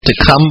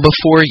to come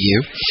before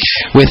you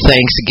with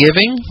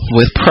thanksgiving,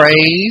 with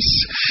praise,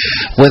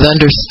 with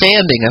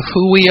understanding of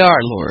who we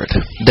are, Lord,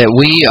 that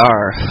we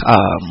are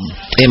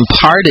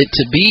imparted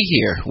to be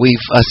here. We're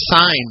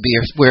assigned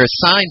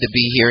to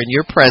be here in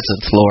your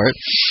presence, Lord.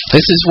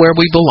 This is where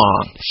we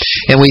belong.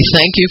 And we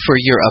thank you for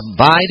your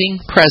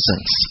abiding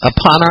presence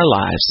upon our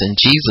lives. In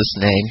Jesus'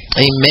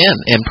 name, amen,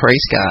 and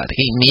praise God.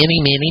 Amen,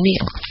 amen,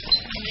 amen.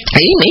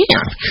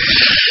 Amen.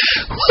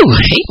 Woo,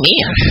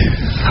 amen.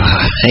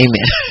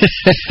 Amen.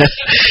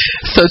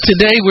 So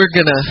today we're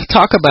going to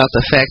talk about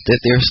the fact that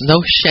there's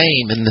no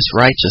shame in this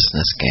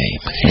righteousness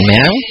game.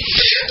 Amen.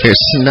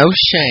 There's no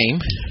shame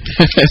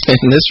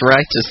in this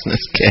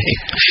righteousness game.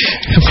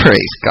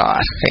 Praise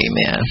God.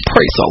 Amen.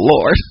 Praise the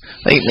Lord.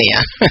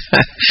 Amen.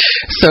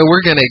 So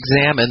we're going to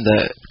examine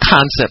the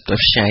concept of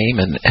shame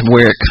and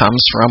where it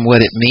comes from,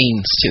 what it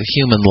means to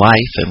human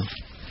life, and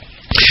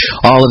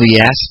all of the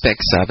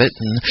aspects of it,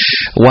 and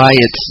why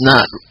it's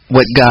not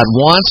what God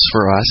wants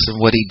for us and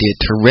what He did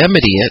to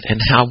remedy it, and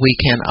how we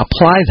can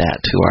apply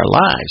that to our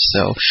lives.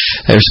 So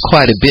there's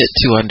quite a bit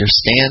to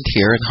understand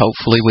here, and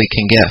hopefully we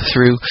can get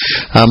through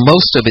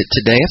most of it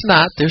today. If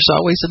not, there's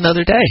always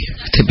another day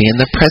to be in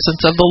the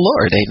presence of the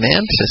Lord,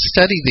 amen, to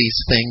study these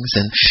things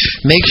and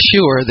make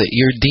sure that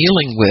you're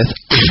dealing with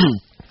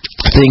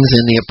things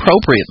in the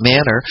appropriate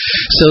manner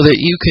so that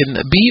you can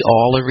be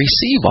all or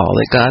receive all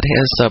that God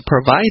has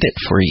provided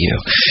for you.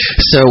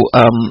 So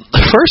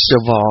first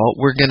of all,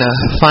 we're going to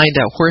find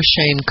out where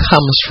shame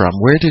comes from.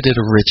 Where did it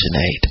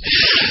originate?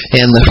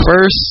 And the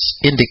first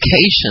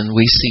indication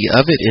we see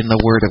of it in the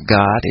Word of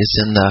God is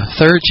in the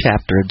 3rd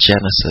chapter of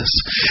Genesis.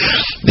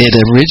 It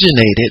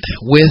originated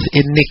with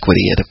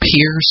iniquity. It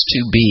appears to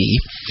be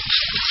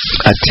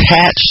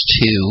attached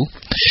to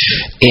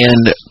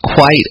and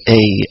quite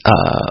a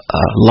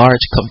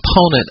large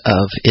component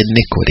of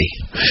iniquity.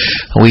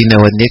 We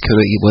know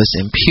iniquity was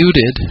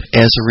imputed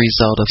as a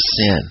result of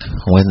sin.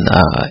 When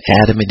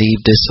Adam and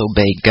Eve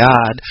disobeyed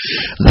God,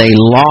 they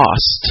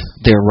lost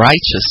their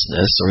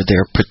righteousness or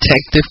their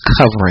protective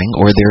covering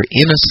or their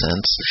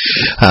innocence.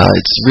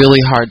 It's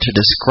really hard to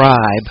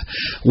describe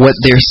what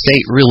their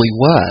state really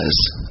was,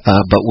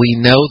 but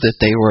we know that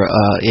they were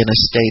in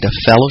a state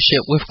of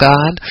fellowship with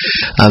God.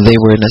 They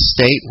were in a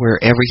state where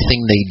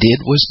everything they did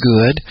was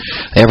good,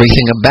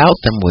 everything about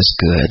them was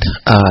good,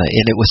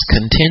 and it was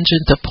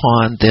contingent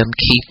upon them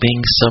keeping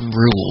some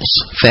rules.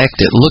 In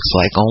fact, it looks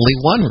like only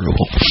one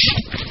rule,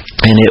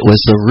 and it was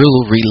the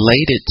rule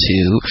related to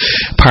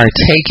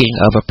partaking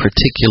of a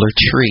particular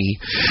tree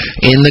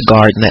in the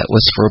garden that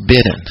was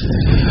forbidden.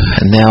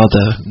 And now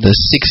the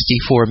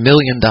 $64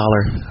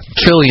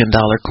 trillion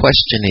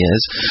question is,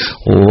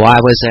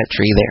 why was that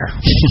tree there?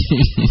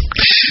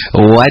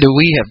 Why do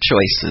we have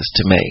choices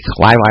to make?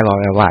 Why?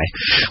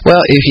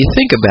 Well, if you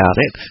think about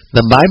it,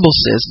 the Bible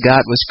says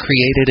God was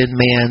created in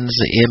man's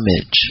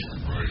image.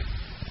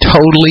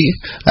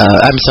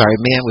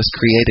 Man was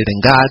created in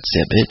God's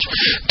image,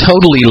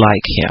 totally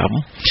like Him.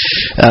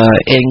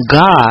 And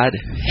God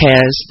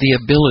has the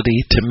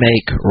ability to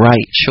make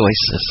right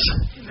choices.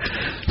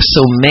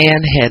 So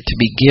man had to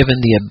be given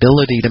the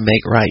ability to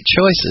make right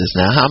choices.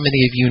 Now, how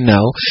many of you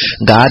know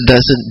God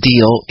doesn't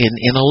deal in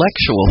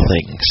intellectual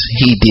things?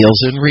 He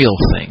deals in real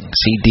things.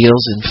 He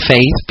deals in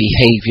faith,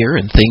 behavior,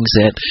 and things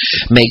that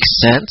make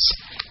sense.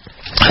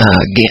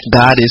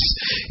 God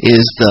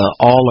is the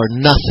all or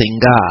nothing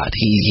God.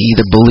 He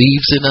either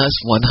believes in us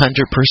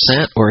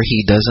 100% or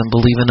He doesn't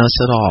believe in us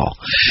at all.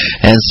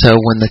 And so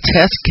when the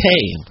test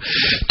came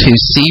to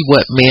see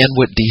what man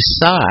would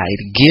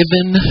decide,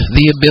 given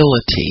the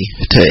ability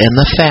and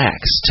the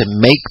facts to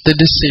make the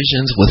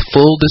decisions with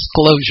full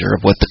disclosure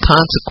of what the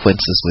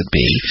consequences would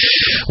be,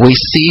 we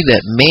see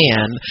that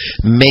man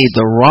made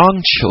the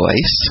wrong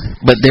choice,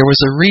 but there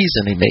was a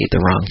reason he made the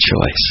wrong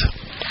choice.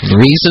 The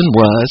reason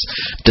was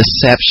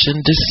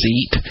deception,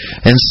 deceit,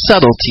 and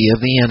subtlety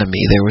of the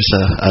enemy. There was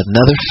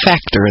another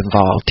factor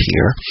involved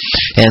here.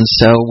 And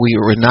so we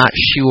were not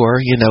sure,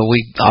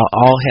 we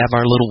all have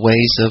our little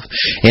ways of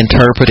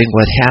interpreting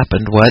what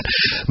happened,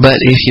 but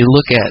if you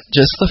look at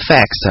just the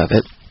facts of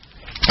it,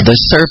 the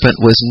serpent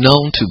was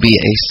known to be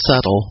a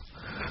subtle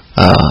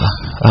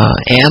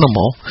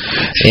animal,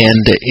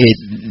 and it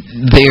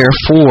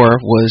therefore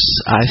was,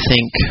 I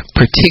think,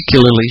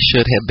 particularly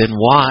should have been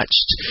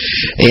watched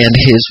and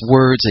his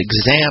words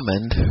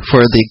examined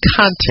for the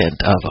content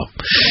of them.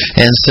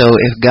 And so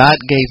if God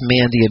gave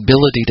man the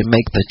ability to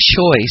make the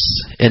choice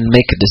and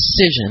make a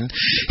decision,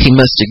 He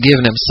must have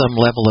given him some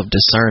level of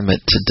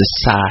discernment to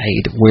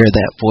decide where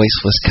that voice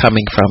was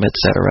coming from,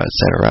 etc.,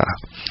 etc.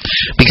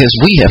 Because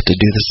we have to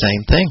do the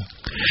same thing.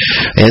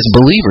 As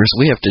believers,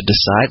 we have to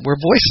decide where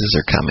voices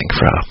are coming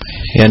from.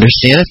 You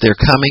understand? If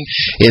they're coming,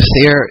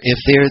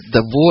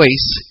 the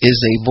voice is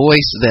a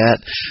voice that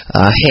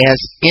has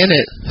in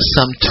it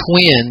some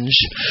twinge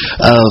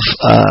of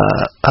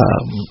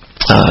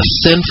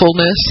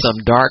sinfulness, some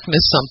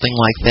darkness, something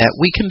like that,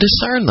 we can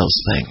discern those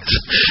things,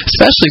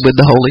 especially with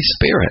the Holy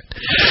Spirit.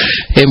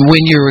 And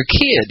when you were a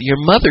kid,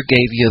 your mother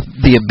gave you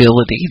the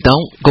ability,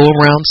 don't go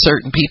around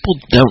certain people,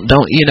 don't,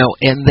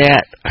 and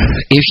that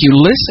if you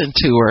listened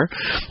to her,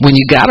 when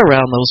you got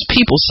around those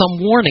people,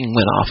 some warning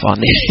went off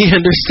on you. You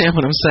understand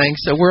what I'm saying?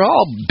 So we're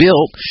all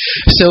built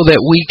so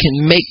that we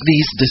can make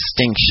these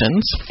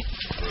distinctions.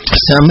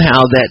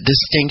 Somehow that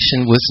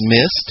distinction was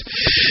missed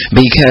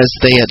because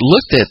they had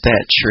looked at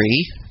that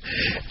tree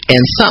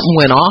and something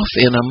went off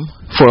in them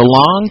for a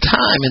long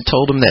time and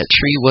told them that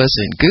tree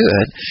wasn't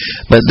good.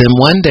 But then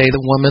one day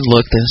the woman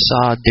looked and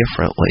saw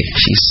differently.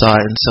 She saw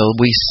it, and so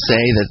we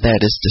say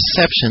that is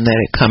deception that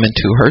had come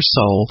into her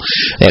soul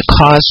that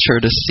caused her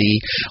to see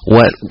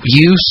what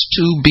used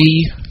to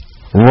be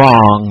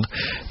wrong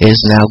is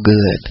now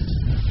good.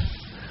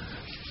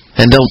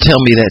 And don't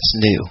tell me that's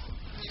new.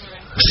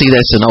 See,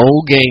 that's an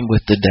old game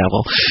with the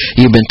devil.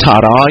 You've been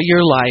taught all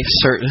your life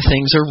certain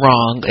things are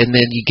wrong, and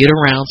then you get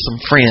around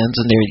some friends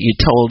and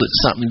you're told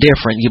it's something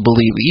different. You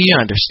believe it. You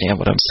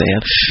understand what I'm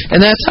saying. And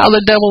that's how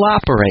the devil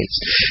operates.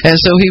 And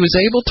so he was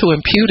able to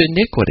impute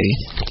iniquity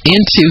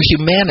into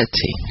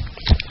humanity,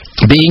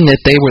 being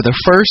that they were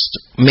the first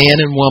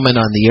man and woman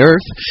on the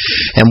earth,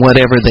 and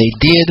whatever they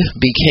did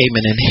became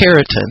an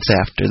inheritance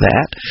after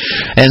that.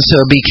 And so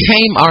it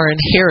became our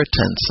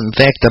inheritance. In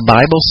fact, the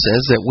Bible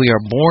says that we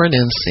are born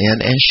in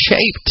sin and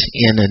shaped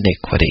in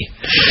iniquity.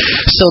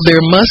 So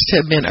there must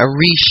have been a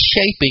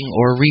reshaping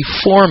or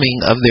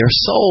reforming of their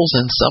souls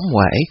in some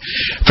way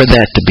for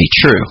that to be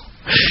true.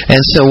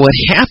 And so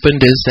what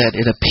happened is that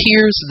it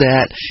appears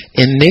that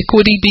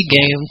iniquity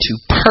began to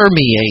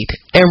permeate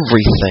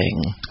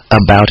everything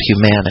about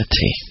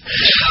humanity.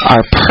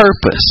 Our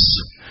purpose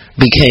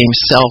became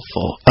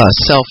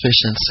selfish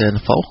and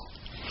sinful.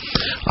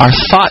 Our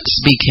thoughts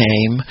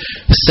became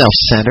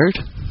self-centered,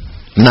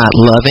 not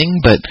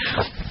loving, but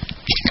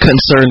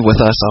concerned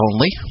with us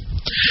only.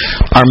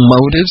 Our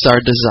motives, our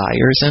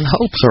desires, and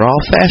hopes are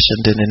all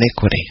fashioned in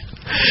iniquity.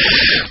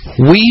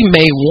 We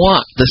may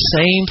want the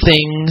same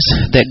things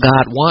that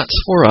God wants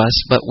for us,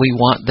 but we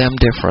want them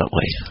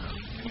differently.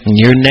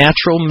 Your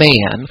natural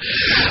man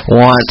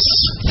wants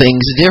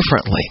things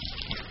differently.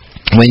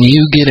 When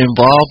you get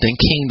involved in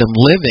kingdom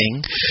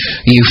living,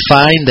 you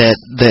find that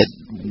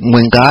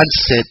when God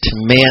said to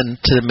the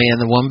man,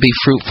 the woman, be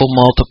fruitful,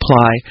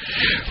 multiply,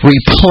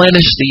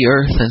 replenish the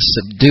earth and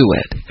subdue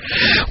it.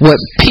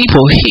 What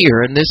people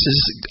hear, and this is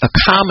a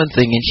common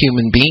thing in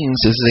human beings,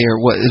 is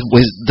what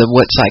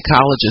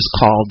psychologists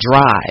call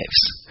drives.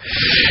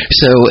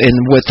 So, and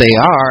what they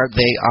are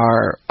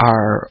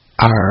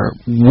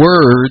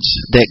words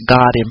that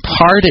God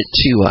imparted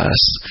to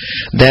us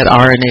that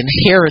are an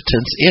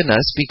inheritance in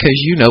us, because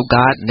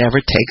God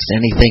never takes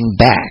anything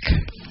back.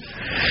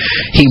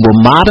 He will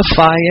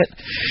modify it.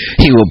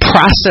 He will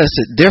process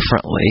it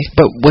differently,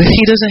 but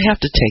he doesn't have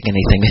to take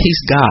anything.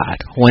 He's God.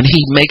 When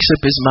he makes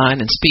up his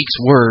mind and speaks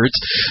words,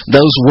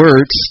 those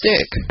words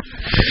stick.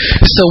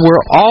 So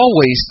we're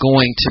always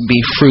going to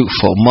be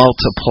fruitful,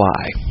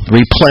 multiply,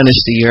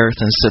 replenish the earth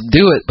and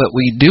subdue it, but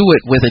we do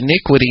it with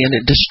iniquity and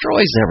it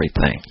destroys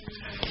everything.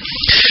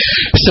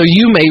 So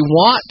you may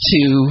want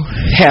to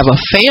have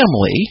a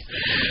family,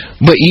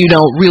 but you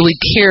don't really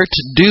care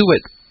to do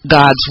it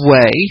God's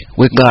way,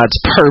 with God's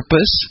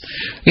purpose.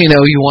 You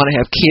want to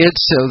have kids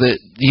so that,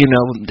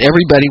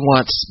 everybody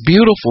wants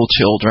beautiful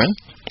children.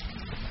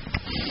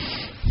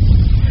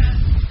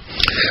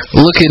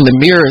 Look in the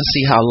mirror and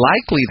see how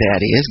likely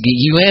that is. Get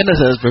you and the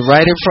husband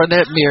right in front of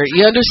that mirror.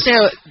 You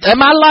understand?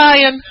 Am I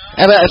lying?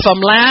 If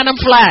I'm lying,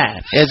 I'm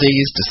flying, as they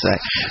used to say.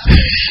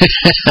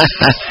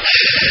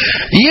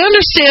 You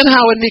understand how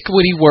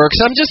iniquity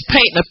works? I'm just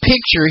painting a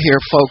picture here,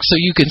 folks, so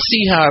you can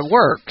see how it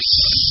works.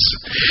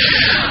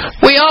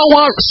 We all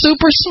want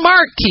super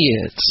smart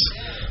kids.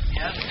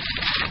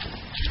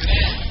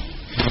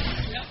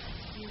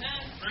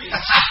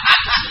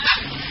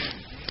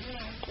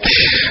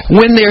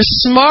 When they're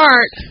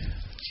smart,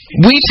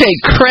 we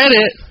take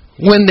credit.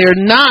 When they're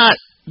not,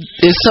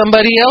 it's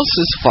somebody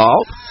else's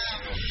fault.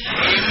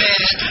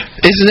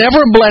 It's never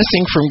a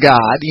blessing from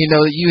God,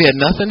 that you had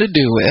nothing to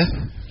do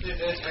with.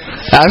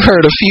 I've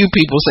heard a few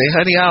people say,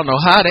 honey, I don't know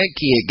how that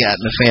kid got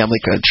in the family,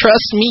 because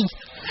trust me.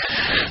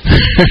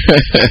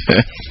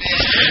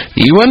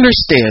 You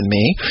understand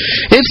me.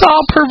 It's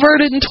all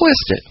perverted and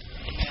twisted.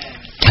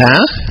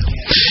 Huh?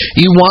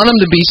 You want them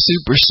to be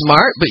super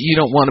smart, but you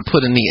don't want to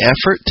put in the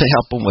effort to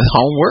help them with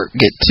homework,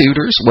 get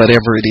tutors,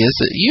 whatever it is.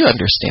 You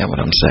understand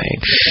what I'm saying.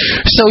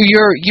 So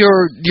your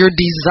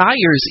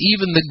desires,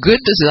 even the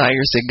good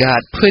desires that God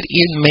put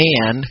in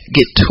man,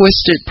 get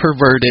twisted,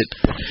 perverted,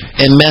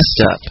 and messed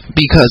up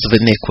because of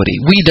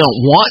iniquity. We don't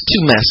want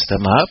to mess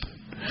them up.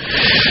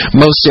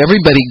 Most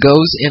everybody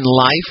goes in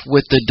life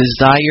with the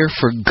desire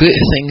for good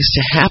things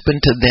to happen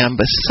to them,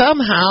 but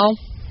somehow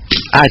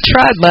I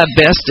tried my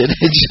best and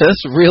it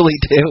just really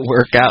didn't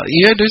work out.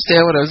 You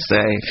understand what I'm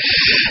saying?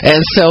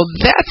 And so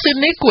that's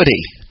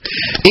iniquity.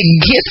 It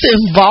gets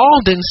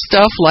involved in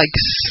stuff like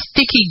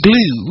sticky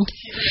glue,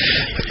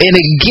 and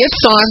it gets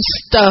on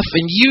stuff,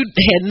 and you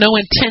had no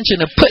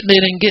intention of putting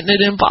it and getting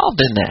it involved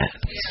in that.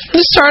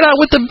 You start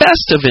out with the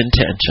best of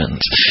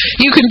intentions.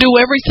 You can do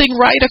everything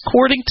right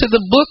according to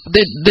the book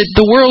that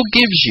the world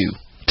gives you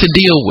to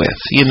deal with,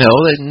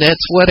 and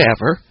that's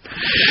whatever.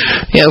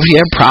 If you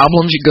have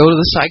problems, you go to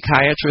the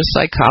psychiatrist,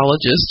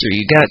 psychologist, or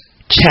you got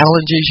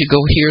challenges, you go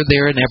here,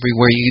 there, and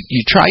everywhere.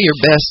 You try your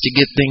best to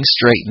get things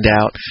straightened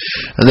out,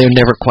 and they're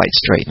never quite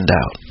straightened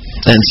out.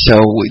 And so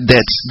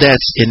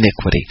that's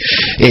iniquity.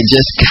 It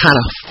just kind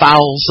of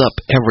fouls up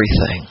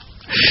everything.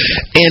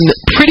 And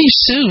pretty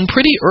soon,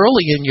 pretty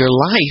early in your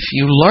life,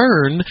 you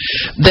learn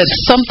that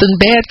something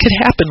bad could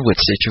happen with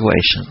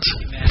situations.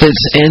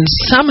 And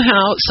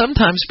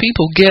sometimes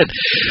people get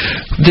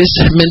this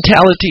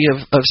mentality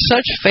of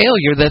such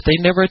failure that they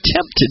never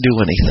attempt to do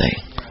anything.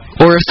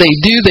 Or if they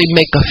do, they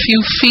make a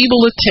few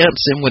feeble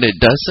attempts, and when it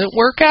doesn't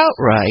work out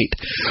right,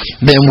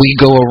 then we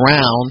go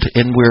around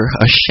and we're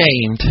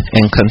ashamed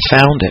and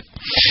confounded.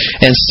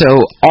 And so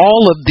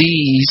all of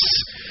these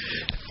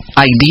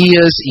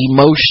ideas,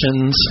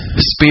 emotions,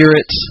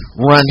 spirits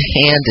run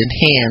hand in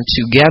hand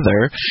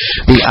together.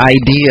 The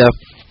idea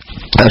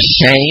of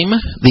shame,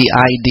 the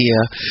idea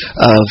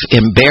of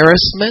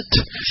embarrassment,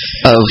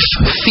 of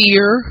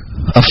fear,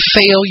 of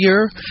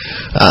failure,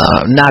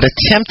 not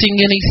attempting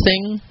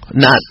anything,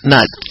 not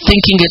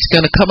thinking it's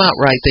going to come out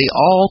right. They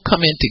all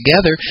come in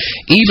together,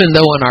 even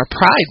though in our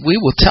pride we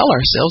will tell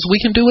ourselves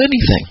we can do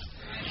anything.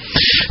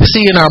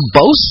 See, in our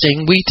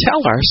boasting, we tell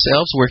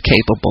ourselves we're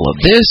capable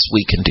of this,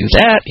 we can do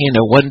that.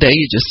 One day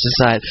you just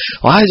decide,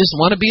 well, I just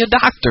want to be a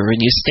doctor, and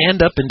you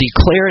stand up and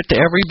declare it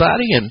to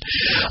everybody, and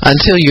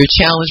until you're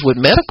challenged with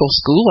medical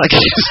school, I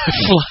guess it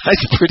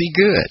flies pretty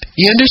good.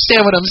 You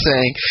understand what I'm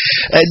saying?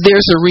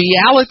 There's a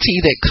reality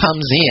that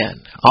comes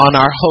in on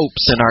our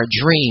hopes and our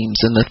dreams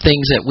and the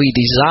things that we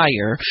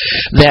desire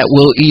that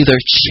will either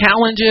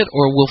challenge it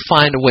or we'll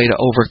find a way to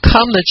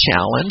overcome the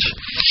challenge.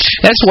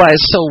 That's why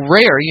it's so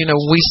rare,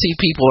 we see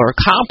people are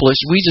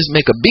accomplished, we just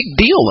make a big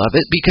deal of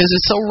it because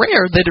it's so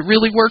rare that it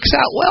really works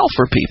out well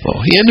for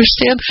people. You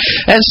understand?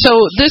 And so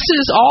this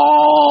is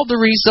all the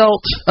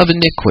result of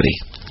iniquity.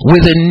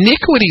 With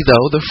iniquity,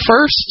 though, the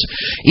first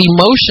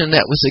emotion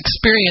that was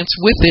experienced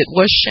with it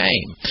was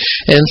shame.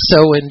 And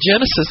so in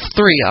Genesis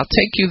 3, I'll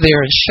take you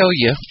there and show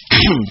you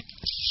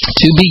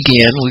to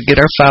begin. We get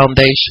our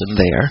foundation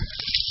there.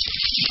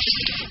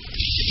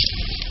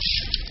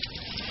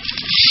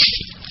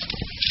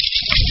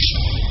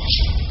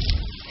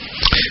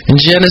 In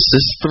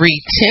Genesis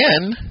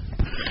 3:10,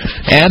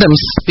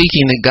 Adam's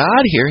speaking to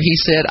God here. He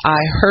said, I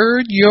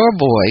heard your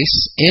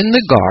voice in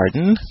the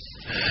garden,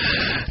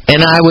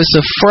 and I was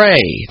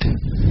afraid.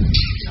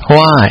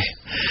 Why?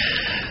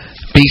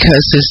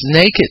 Because his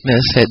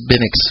nakedness had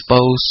been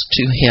exposed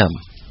to him.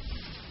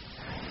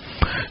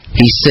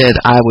 He said,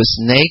 I was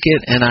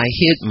naked and I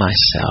hid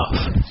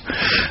myself.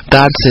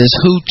 God says,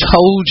 who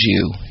told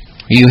you?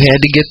 You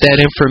had to get that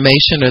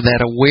information or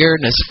that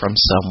awareness from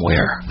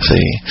somewhere.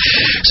 See?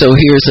 So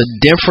here's a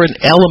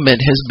different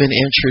element has been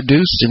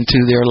introduced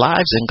into their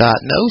lives, and God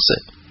knows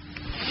it.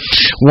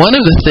 One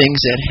of the things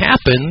that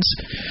happens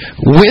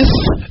with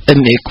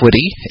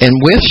iniquity and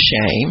with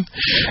shame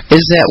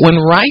is that when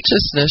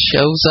righteousness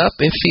shows up,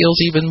 it feels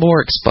even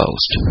more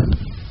exposed.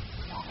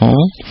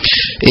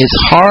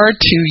 It's hard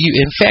to,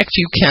 in fact,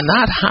 you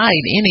cannot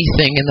hide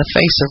anything in the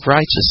face of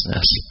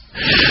righteousness.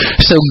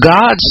 So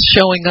God's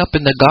showing up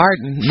in the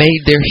garden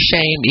made their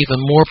shame even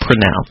more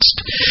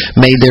pronounced,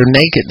 made their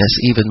nakedness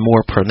even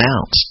more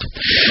pronounced.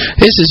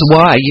 This is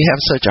why you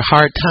have such a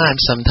hard time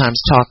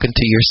sometimes talking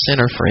to your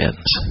sinner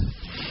friends.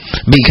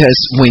 Because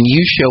when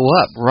you show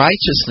up,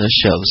 righteousness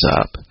shows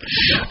up,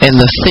 and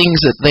the things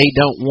that they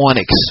don't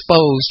want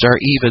exposed are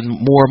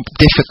even more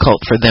difficult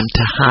for them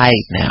to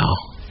hide now.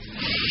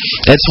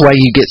 That's why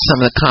you get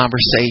some of the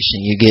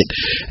conversation. You get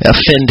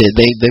offended.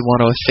 They want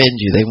to offend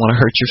you. They want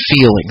to hurt your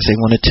feelings. They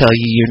want to tell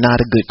you you're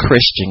not a good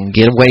Christian.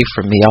 Get away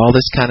from me. All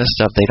this kind of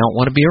stuff. They don't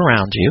want to be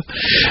around you.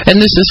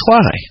 And this is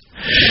why.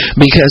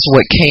 Because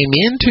what came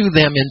into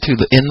them in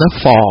the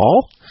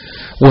fall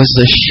was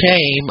the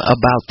shame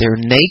about their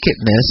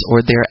nakedness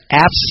or their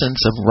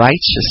absence of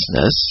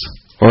righteousness,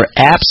 or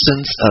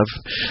absence of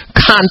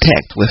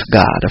contact with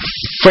God, of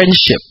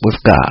friendship with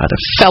God,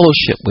 of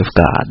fellowship with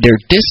God. Their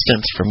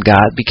distance from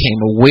God became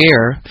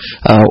aware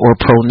or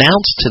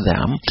pronounced to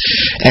them,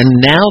 and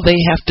now they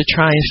have to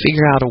try and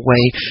figure out a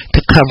way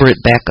to cover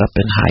it back up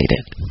and hide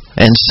it.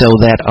 And so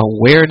that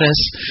awareness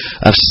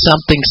of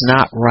something's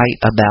not right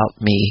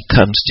about me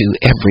comes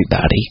to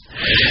everybody.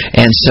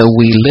 And so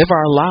we live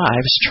our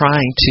lives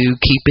trying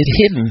to keep it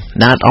hidden,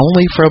 not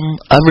only from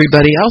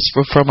everybody else,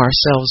 but from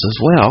ourselves as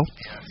well.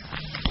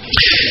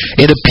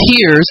 It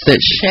appears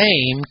that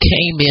shame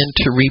came in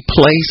to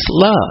replace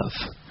love.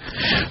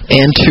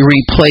 and to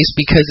replace,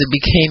 because it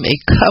became a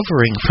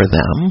covering for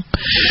them,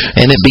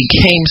 and it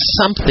became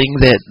something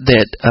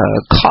that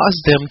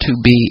caused them to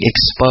be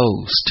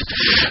exposed.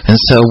 And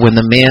so when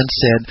the man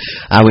said,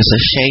 I was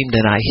ashamed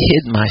and I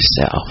hid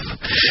myself,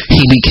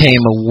 he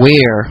became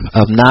aware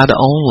of not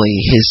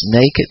only his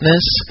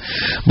nakedness,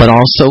 but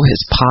also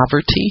his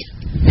poverty,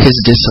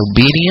 his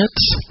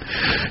disobedience,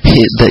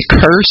 the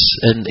curse,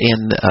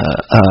 and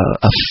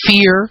a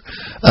fear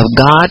of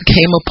God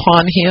came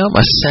upon him.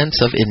 A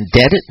sense of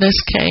indebtedness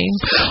came.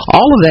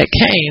 All of that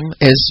came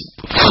as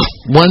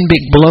one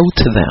big blow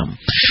to them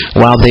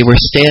while they were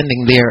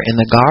standing there in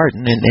the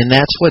garden. And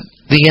that's what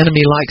the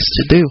enemy likes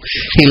to do.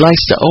 He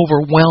likes to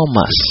overwhelm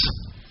us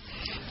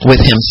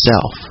with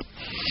himself.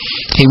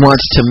 He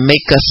wants to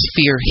make us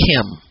fear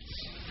him.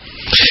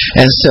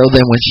 And so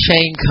then when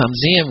shame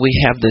comes in, we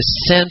have this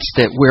sense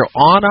that we're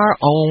on our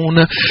own.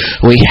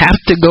 We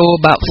have to go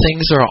about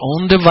things our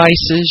own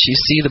devices. You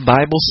see, the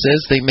Bible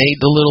says they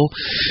made the little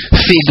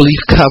fig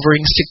leaf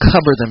coverings to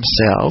cover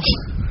themselves.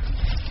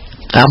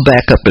 I'll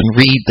back up and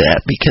read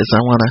that because I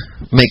want to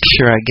make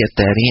sure I get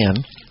that in.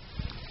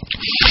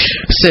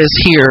 It says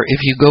here,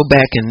 if you go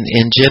back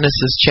in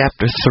Genesis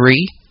chapter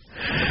 3,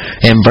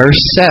 in verse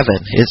 7,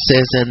 it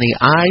says, and the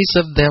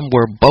eyes of them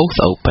were both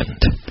opened,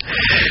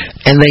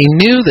 and they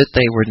knew that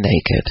they were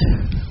naked.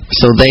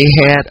 So they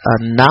had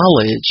a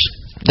knowledge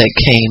that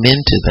came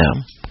into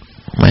them.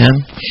 Man.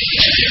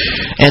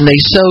 And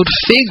they sewed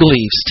fig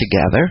leaves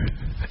together,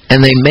 and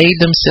they made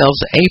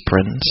themselves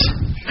aprons.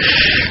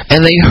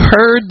 And they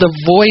heard the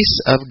voice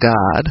of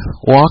God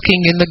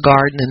walking in the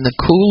garden in the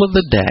cool of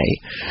the day.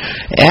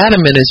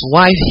 Adam and his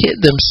wife hid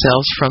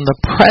themselves from the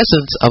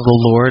presence of the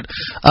Lord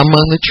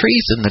among the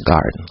trees in the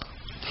garden.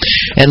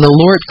 And the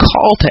Lord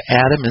called to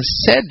Adam and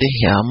said to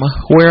him,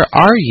 where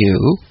are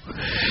you?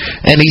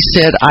 And he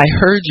said, I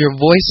heard your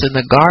voice in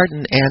the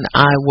garden, and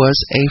I was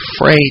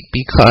afraid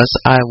because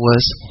I was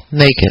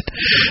naked.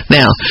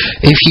 Now,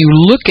 if you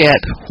look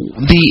at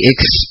the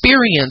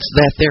experience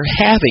that they're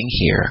having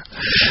here,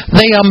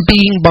 they are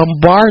being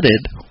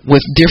bombarded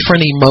with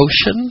different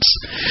emotions,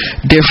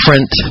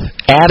 different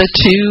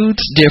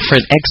attitudes,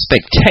 different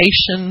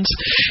expectations.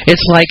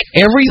 It's like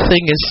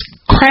everything is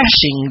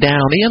crashing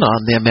down in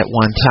on them at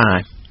one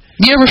time.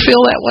 You ever feel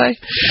that way?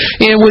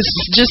 It was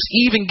just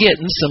even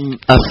getting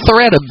a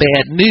thread of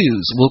bad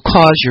news will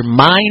cause your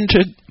mind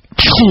to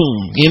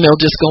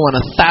just go in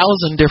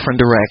 1,000 different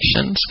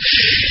directions.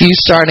 You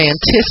start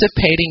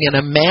anticipating and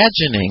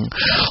imagining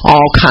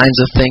all kinds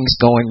of things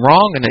going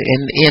wrong.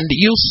 And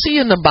you'll see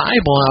in the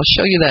Bible, and I'll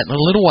show you that in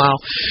a little while,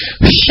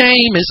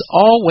 shame is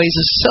always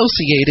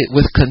associated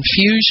with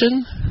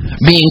confusion,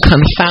 being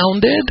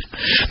confounded,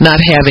 not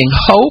having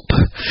hope,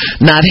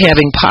 not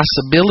having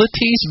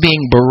possibilities,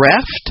 being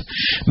bereft,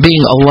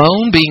 being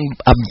alone, being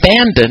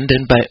abandoned,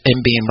 and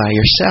being by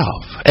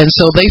yourself. And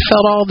so they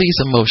felt all these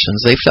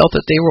emotions. They felt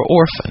that they were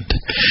orphaned.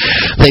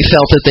 They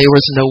felt that there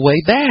was no way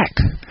back.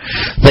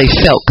 They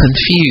felt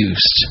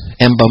confused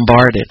and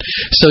bombarded.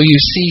 So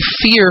you see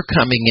fear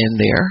coming in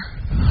there,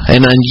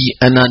 an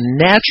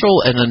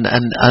unnatural and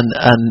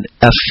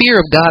a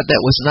fear of God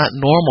that was not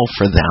normal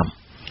for them.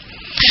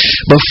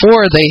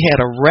 Before, they had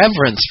a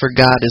reverence for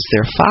God as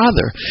their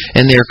Father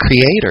and their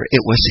Creator. It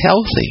was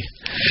healthy.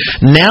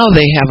 Now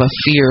they have a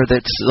fear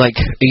that's like,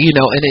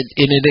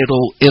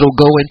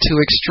 it'll go into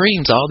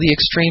extremes. All the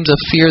extremes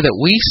of fear that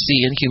we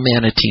see in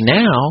humanity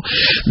now,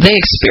 they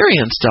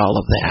experienced all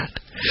of that.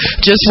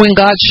 Just when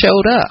God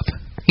showed up.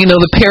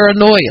 The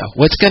paranoia.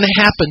 What's going to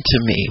happen to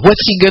me?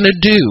 What's he going to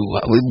do?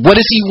 What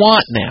does he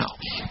want now?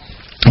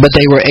 But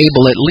they were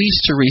able at least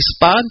to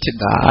respond to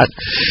God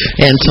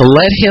and to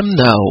let him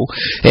know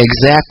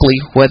exactly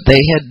what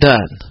they had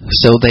done.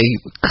 So they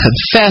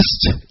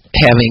confessed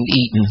having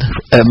eaten.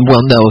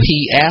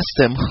 He asked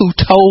them who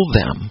told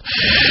them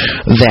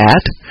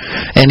that,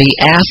 and he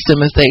asked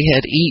them if they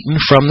had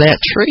eaten from that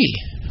tree,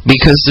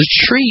 because the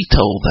tree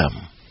told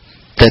them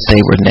that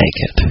they were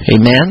naked.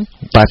 Amen?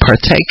 By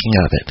partaking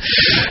of it.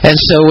 And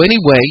so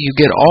anyway, you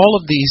get all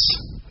of these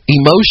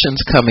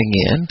emotions coming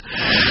in.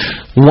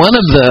 One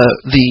of the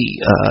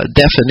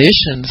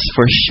definitions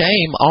for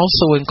shame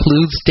also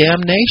includes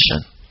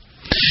damnation.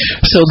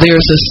 So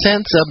there's a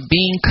sense of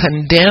being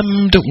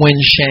condemned when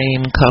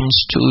shame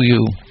comes to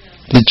you,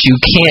 that you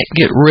can't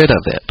get rid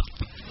of it.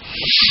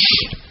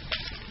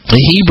 The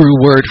Hebrew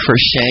word for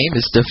shame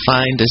is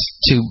defined as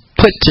to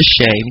put to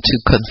shame, to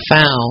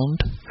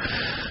confound,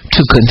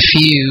 to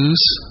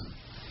confuse,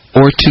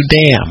 or to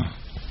damn.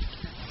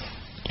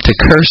 To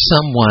curse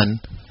someone,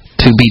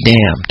 to be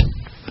damned.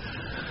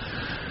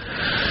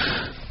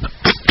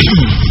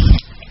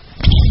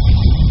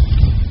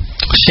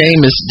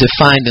 Shame is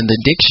defined in the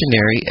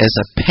dictionary as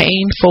a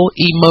painful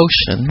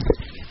emotion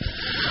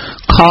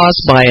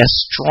caused by a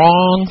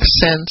strong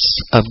sense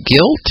of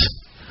guilt,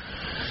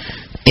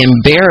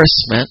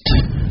 embarrassment,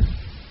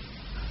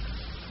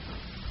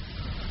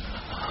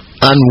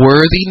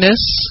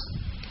 unworthiness,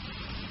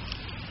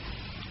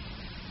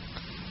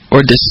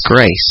 or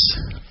disgrace.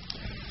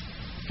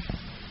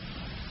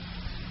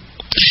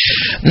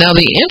 Now,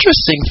 the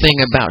interesting thing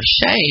about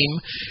shame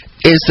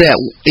is that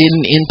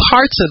in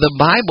parts of the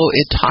Bible,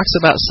 it talks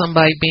about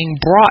somebody being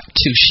brought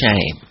to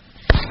shame,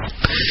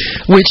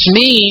 which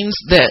means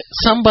that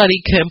somebody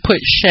can put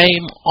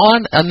shame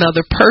on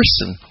another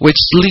person, which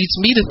leads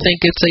me to think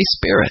it's a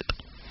spirit,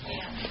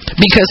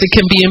 because it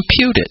can be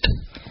imputed.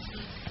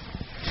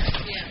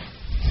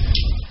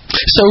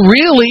 So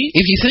really,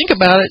 if you think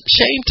about it,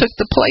 shame took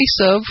the place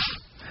of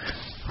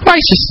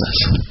righteousness,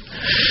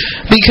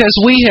 because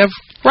we have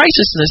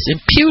righteousness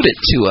imputed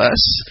to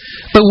us,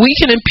 but we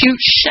can impute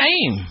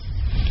shame.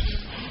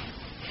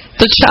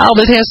 The child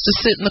that has to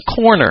sit in the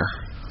corner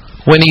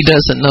when he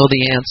doesn't know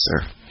the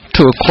answer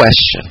to a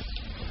question.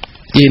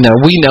 We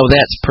know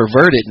that's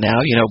perverted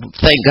now.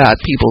 Thank God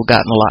people have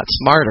gotten a lot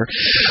smarter.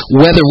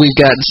 Whether we've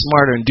gotten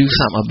smarter and do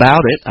something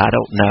about it, I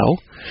don't know.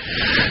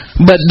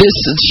 But this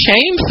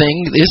shame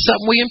thing is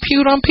something we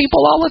impute on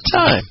people all the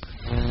time.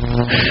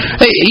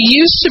 It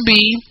used to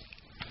be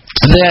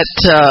that,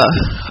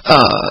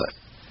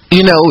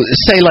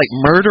 say like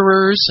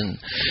murderers and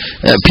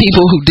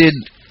people who did,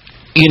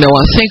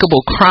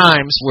 unthinkable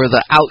crimes were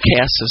the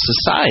outcasts of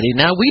society.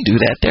 Now we do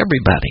that to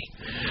everybody.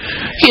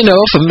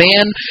 If a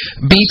man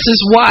beats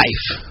his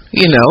wife,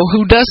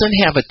 who doesn't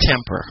have a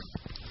temper,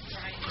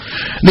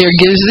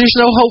 there's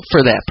no hope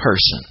for that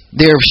person.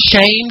 They're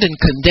shamed and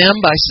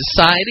condemned by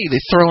society.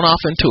 They're thrown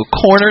off into a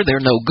corner. They're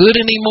no good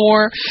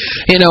anymore.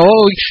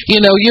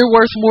 You're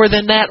worth more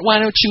than that. Why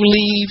don't you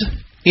leave?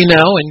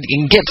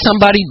 And get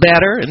somebody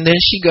better. And then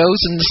she goes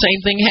and the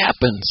same thing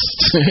happens.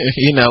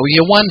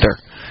 You wonder.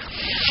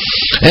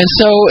 And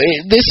so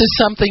this is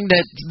something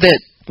that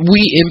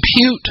we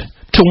impute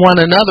to one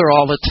another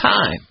all the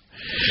time.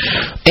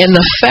 And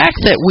the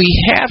fact that we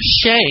have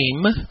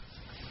shame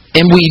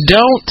and we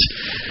don't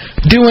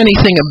do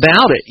anything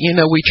about it,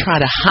 we try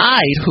to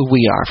hide who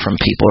we are from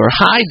people or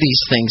hide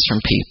these things from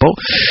people,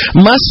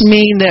 must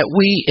mean that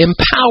we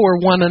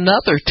empower one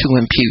another to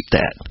impute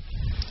that.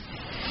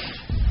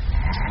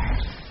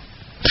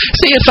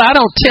 See, if I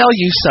don't tell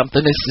you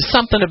something, it's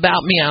something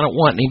about me I don't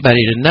want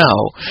anybody to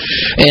know,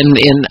 and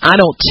I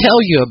don't tell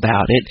you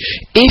about it,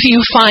 if you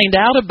find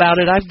out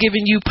about it, I've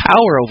given you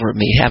power over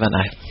me, haven't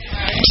I?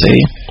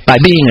 See? By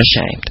being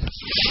ashamed.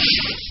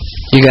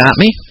 You got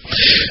me?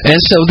 And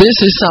so this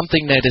is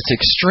something that is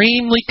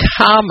extremely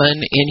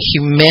common in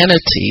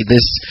humanity,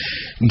 this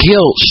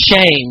guilt,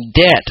 shame,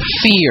 debt,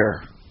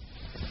 fear,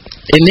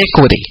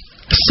 iniquity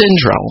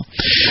syndrome.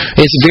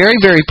 It's very,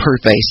 very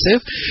pervasive,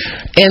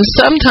 and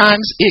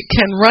sometimes it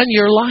can run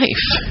your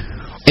life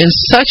in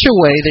such a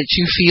way that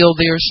you feel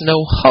there's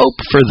no hope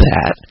for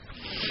that.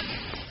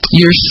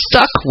 You're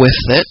stuck with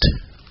it,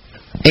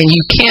 and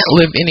you can't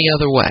live any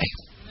other way.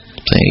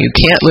 You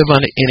can't live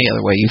on any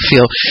other way. You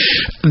feel...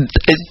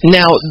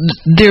 Now,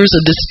 there's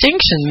a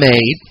distinction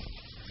made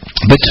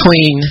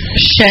between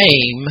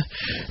shame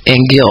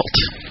and guilt.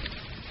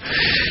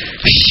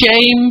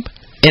 Shame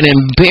and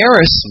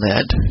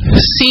embarrassment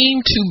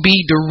seem to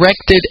be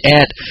directed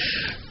at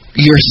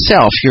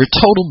yourself, your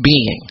total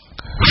being.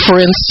 For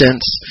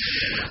instance,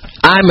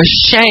 I'm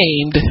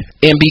ashamed,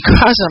 and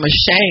because I'm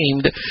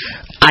ashamed,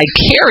 I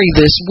carry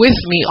this with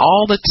me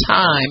all the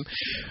time,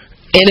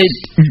 and it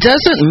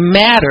doesn't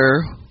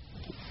matter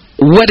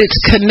what it's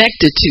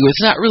connected to.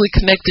 It's not really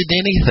connected to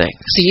anything.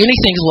 See,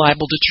 anything's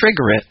liable to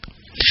trigger it.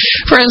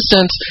 For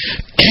instance,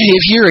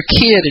 if you're a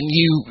kid and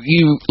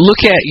you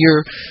look at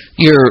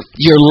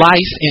your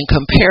life in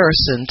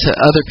comparison to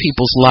other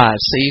people's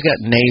lives, say you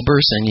got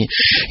neighbors and you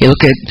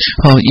look at,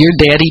 your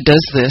daddy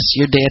does this,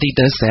 your daddy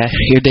does that,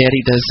 your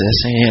daddy does this,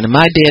 and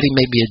my daddy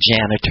may be a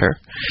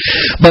janitor,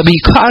 but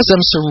because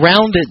I'm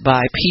surrounded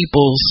by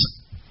people's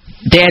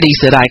daddies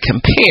that I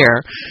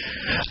compare,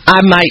 I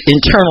might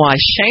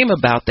internalize shame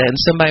about that, and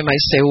somebody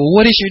might say, well,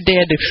 what does your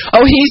dad do?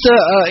 Oh,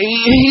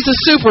 he's a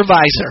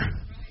supervisor.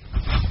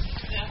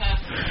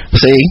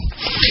 See,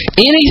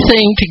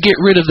 anything to get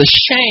rid of the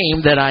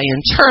shame that I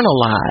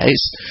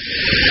internalize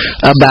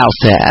about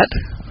that.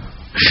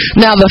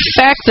 Now, the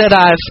fact that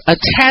I've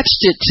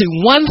attached it to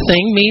one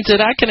thing means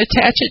that I can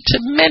attach it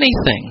to many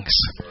things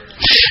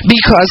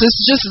because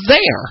it's just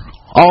there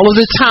all of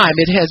the time.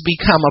 It has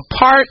become a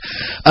part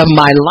of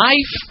my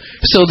life,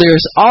 so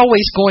there's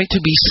always going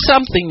to be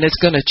something that's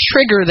going to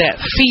trigger that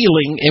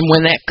feeling, and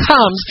when that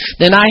comes,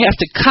 then I have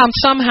to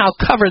somehow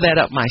cover that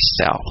up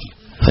myself.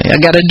 I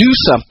got to do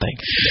something.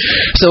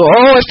 So,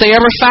 if they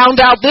ever found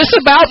out this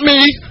about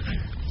me,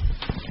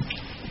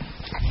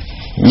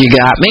 you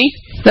got me?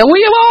 Then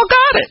we have all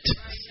got it.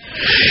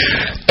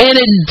 And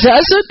it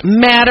doesn't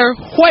matter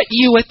what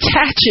you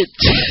attach it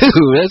to.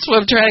 That's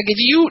what I'm trying to get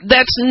you.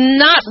 That's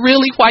not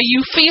really why you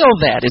feel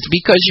that. It's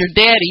because your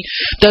daddy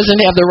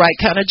doesn't have the right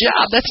kind of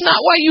job. That's not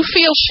why you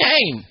feel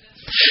shame.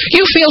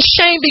 You feel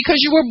shame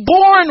because you were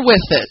born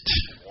with it.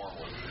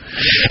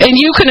 And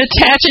you can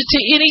attach it to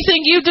anything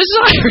you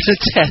desire to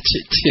attach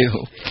it to.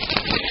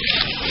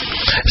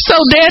 So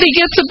daddy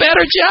gets a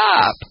better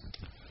job.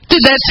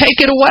 Did that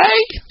take it away?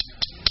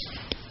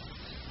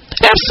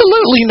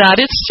 Absolutely not.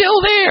 It's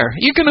still there.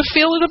 You're going to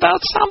feel it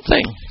about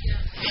something.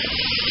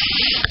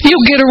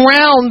 You'll get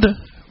around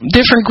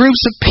different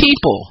groups of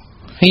people,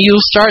 and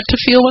you'll start to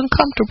feel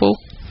uncomfortable.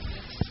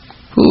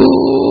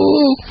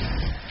 Ooh.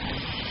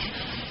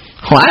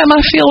 Why am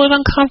I feeling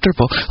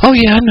uncomfortable? Oh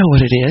yeah, I know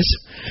what it is.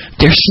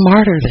 They're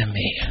smarter than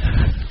me.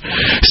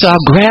 So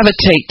I'll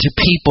gravitate to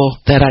people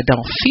that I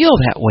don't feel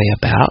that way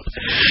about,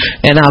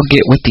 and I'll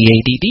get with the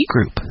ADD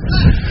group.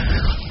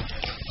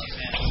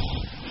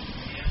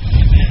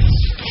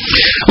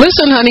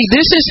 Listen, honey,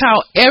 this is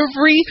how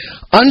every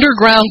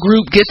underground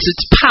group gets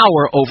its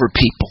power over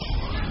people.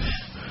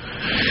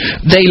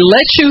 They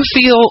let you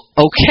feel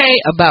okay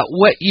about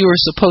what you are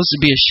supposed to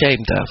be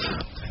ashamed of.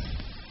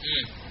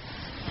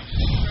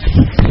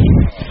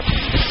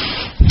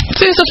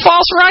 It's a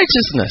false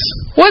righteousness.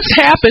 What's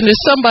happened is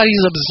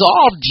somebody's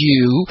absolved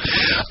you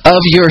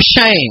of your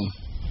shame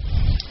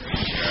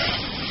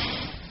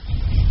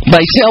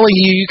by telling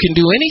you you can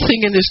do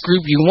anything in this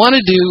group you want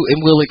to do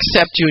and we'll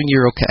accept you and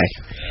you're okay.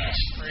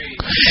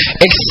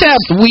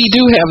 Except we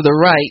do have the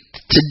right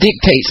to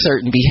dictate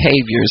certain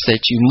behaviors that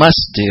you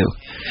must do.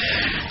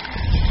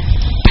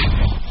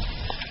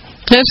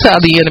 That's how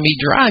the enemy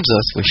drives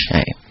us with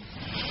shame.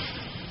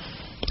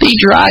 He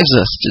drives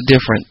us to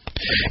different.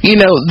 You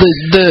know,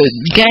 the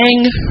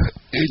gang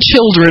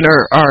children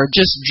are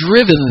just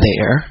driven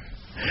there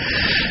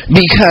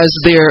because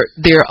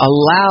they're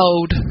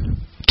allowed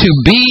to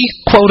be,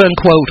 quote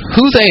unquote,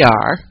 who they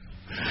are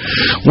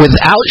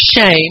without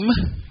shame,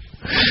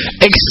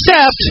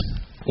 except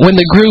when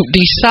the group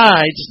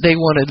decides they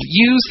want to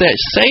use that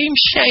same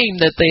shame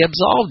that they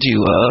absolved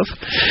you of,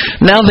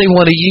 now they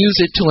want to use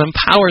it to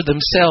empower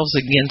themselves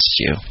against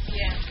you.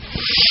 Yeah.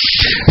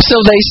 So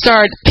they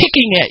start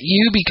picking at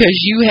you because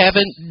you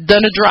haven't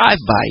done a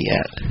drive-by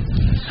yet.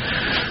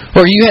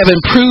 Or you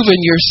haven't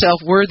proven yourself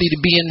worthy to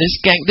be in this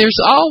gang.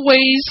 There's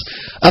always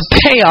a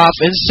payoff,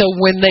 and so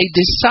when they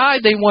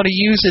decide they want to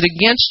use it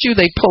against you,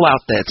 they pull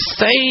out that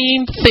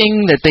same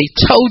thing that they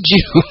told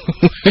you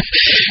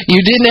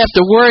you didn't have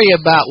to worry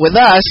about with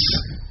us,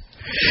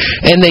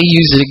 and they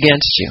use it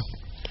against you.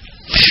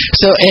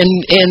 So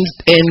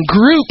in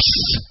groups,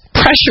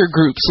 pressure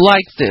groups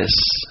like this,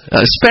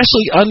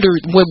 especially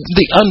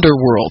the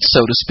underworld, so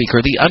to speak,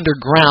 or the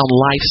underground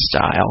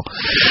lifestyle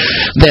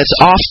that's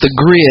off the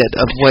grid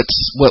of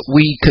what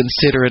we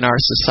consider in our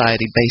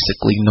society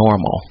basically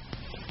normal,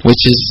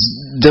 which is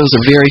those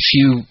are very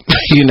few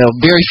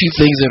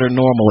things that are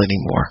normal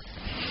anymore.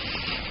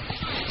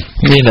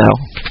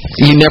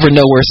 You never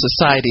know where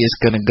society is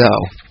going to go,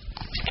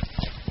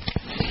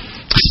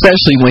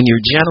 especially when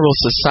your general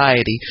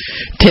society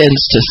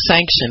tends to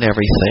sanction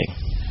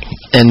everything.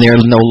 And there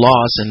are no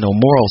laws and no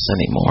morals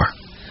anymore.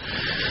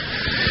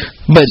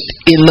 But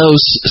in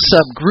those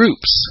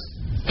subgroups,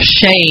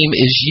 shame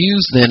is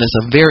used then as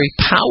a very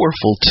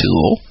powerful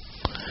tool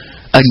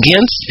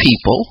against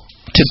people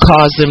to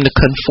cause them to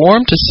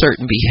conform to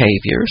certain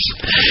behaviors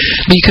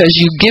because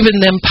you've given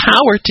them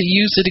power to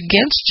use it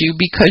against you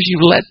because you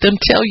let them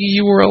tell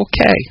you were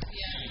okay.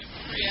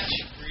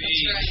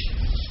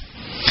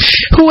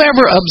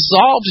 Whoever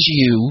absolves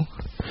you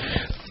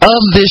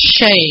of this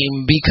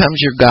shame becomes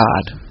your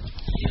God.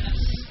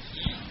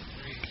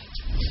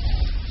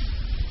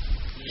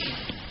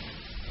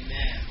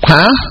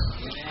 Huh?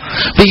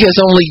 Because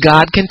only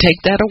God can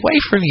take that away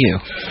from you.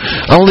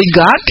 Only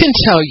God can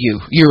tell you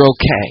you're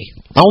okay.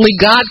 Only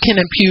God can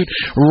impute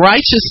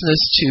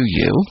righteousness to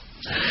you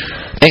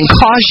and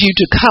cause you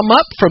to come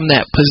up from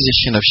that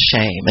position of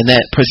shame and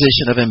that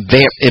position of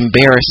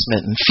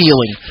embarrassment and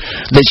feeling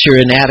that you're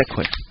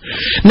inadequate.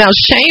 Now,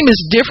 shame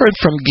is different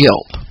from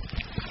guilt.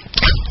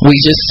 We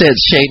just said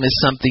shame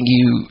is something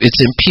it's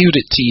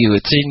imputed to you.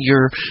 It's in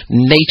your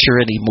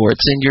nature anymore.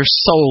 It's in your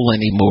soul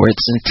anymore.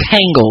 It's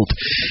entangled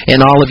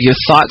in all of your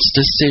thoughts,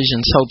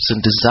 decisions, hopes,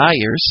 and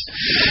desires.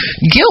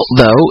 Guilt,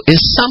 though,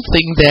 is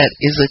something that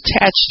is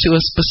attached to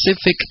a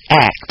specific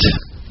act.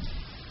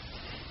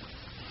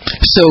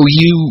 So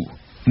you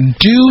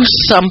do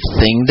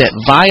something that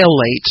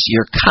violates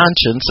your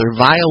conscience or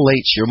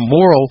violates your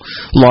moral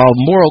law,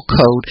 moral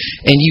code,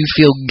 and you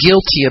feel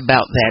guilty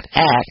about that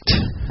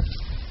act.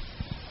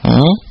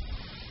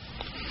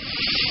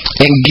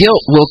 And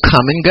guilt will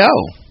come and go.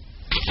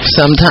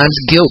 Sometimes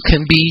guilt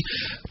can be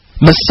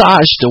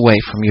massaged away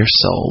from your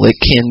soul. It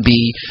can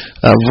be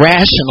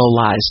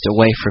rationalized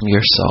away from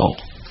your soul.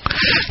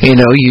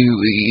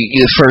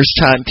 The first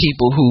time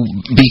people who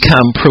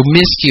become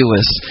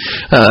promiscuous,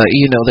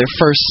 their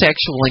first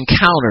sexual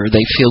encounter,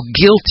 they feel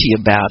guilty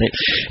about it.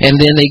 And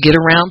then they get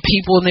around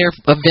people and they're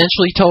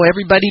eventually told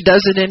everybody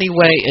does it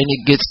anyway, and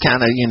it gets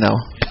kind of,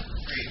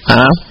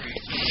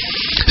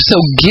 So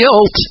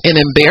guilt and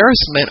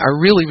embarrassment are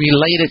really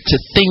related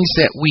to things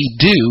that we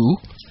do,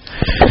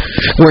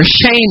 where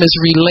shame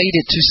is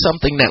related to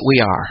something that we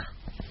are.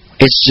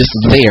 It's just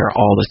there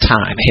all the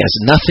time. It has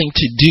nothing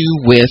to do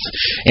with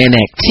an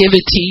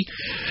activity.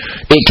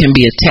 It can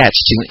be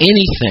attached to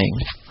anything.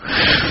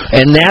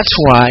 And that's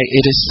why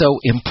it is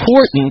so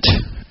important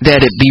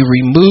that it be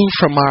removed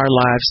from our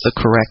lives the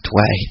correct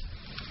way.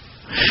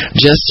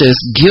 Just as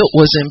guilt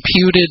was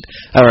imputed,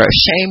 or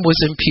shame was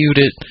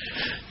imputed,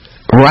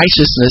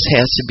 Righteousness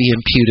has to be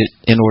imputed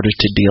in order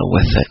to deal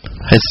with it.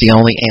 That's the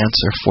only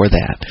answer for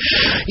that.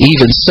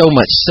 Even so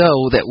much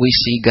so that we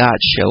see God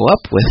show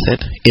up with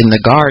it in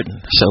the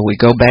garden. So we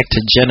go back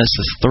to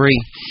Genesis 3.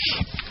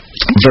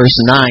 Verse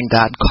 9,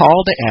 God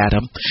called to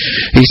Adam.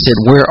 He said,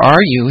 "Where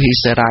are you?" He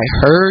said, "I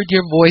heard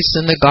your voice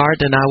in the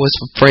garden, and I was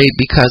afraid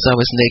because I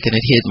was naked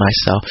and hid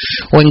myself."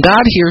 When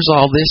God hears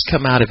all this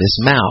come out of his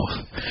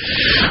mouth,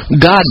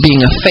 God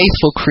being a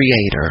faithful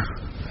creator,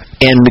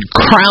 and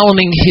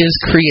crowning his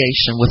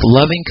creation with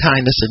loving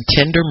kindness and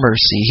tender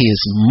mercy, he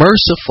is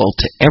merciful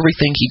to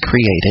everything he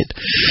created.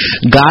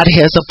 God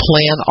has a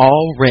plan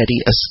already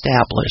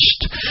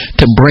established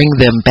to bring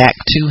them back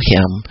to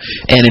him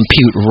and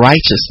impute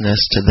righteousness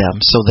to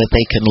them so that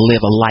they can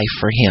live a life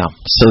for him,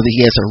 so that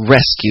he has a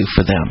rescue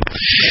for them.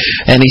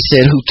 And he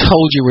said, "Who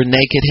told you were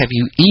naked? Have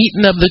you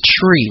eaten of the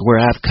tree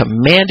where I've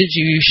commanded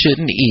you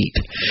shouldn't eat?"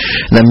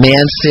 And the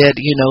man said,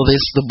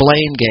 the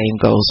blame game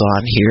goes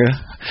on here.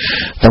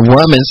 The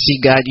woman, "See,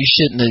 God,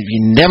 you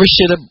never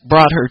should have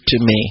brought her to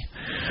me.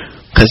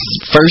 Because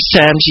first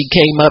time she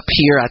came up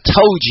here, I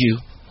told you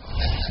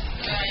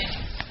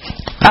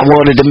I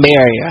wanted to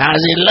marry her. I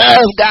was in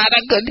love, God.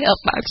 I couldn't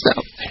help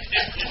myself."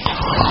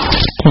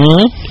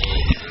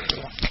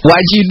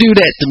 Why'd you do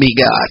that to me,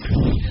 God?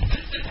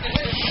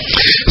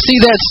 See,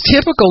 that's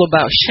typical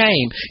about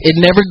shame. It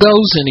never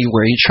goes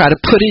anywhere. You try to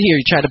put it here,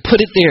 you try to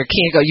put it there, it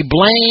can't go. You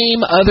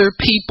blame other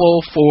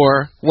people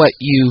for what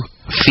you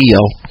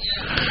feel.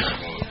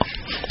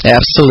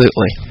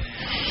 Absolutely.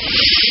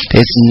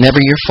 It's never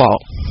your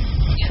fault.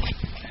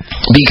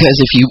 Because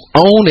if you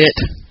own it,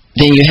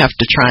 then you have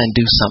to try and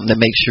do something that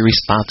makes you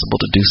responsible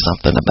to do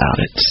something about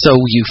it. So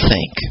you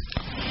think.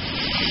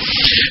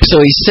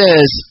 So he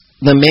says,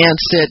 the man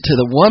said to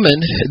the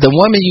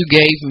woman you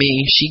gave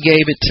me, she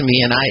gave it to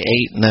me and I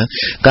ate. And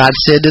God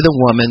said to the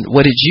woman,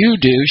 "What did you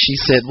do?" She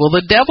said, "Well,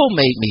 the devil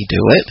made me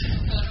do it.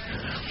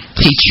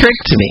 He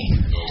tricked me."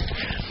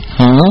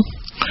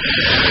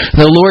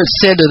 The Lord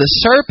said to the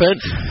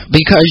serpent,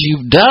 "Because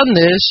you've done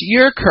this,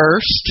 you're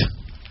cursed."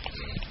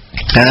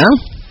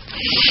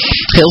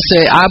 He'll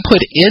say, "I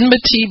put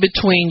enmity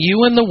between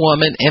you and the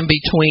woman, and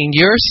between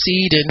your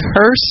seed and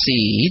her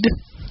seed.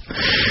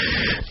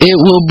 It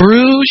will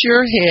bruise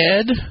your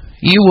head,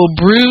 you will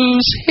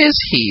bruise his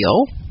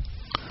heel."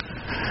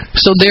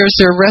 So there's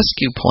their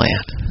rescue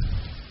plan.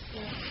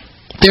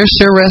 There's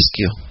their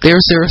rescue.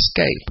 There's their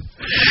escape.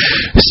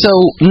 So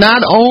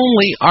not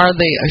only are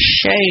they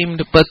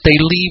ashamed, but they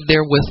leave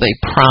there with a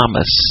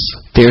promise.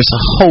 There's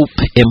a hope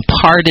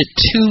imparted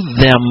to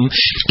them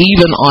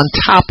even on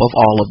top of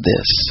all of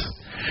this.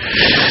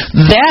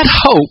 That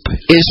hope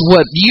is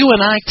what you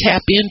and I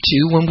tap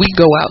into when we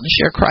go out and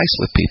share Christ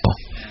with people.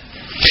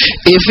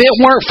 If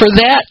it weren't for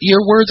that,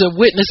 your words of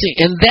witnessing,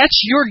 and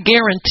that's your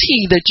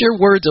guarantee that your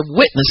words of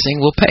witnessing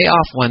will pay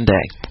off one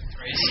day.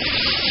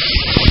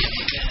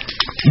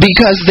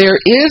 Because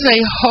there is a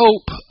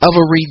hope of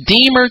a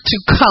Redeemer to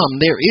come.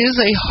 There is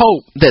a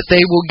hope that they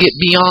will get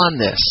beyond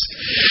this.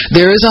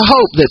 There is a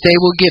hope that they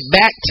will get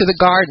back to the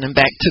garden and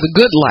back to the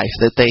good life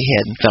that they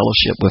had in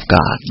fellowship with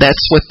God.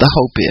 That's what the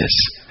hope is.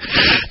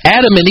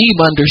 Adam and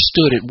Eve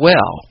understood it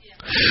well.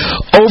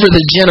 Over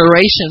the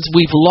generations,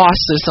 we've lost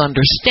this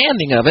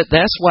understanding of it.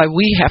 That's why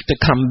we have to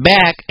come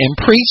back and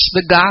preach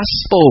the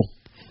gospel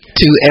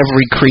to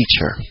every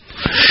creature.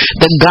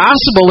 The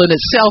gospel in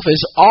itself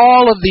is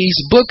all of these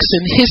books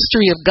and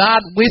history of God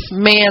with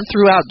man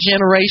throughout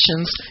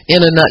generations in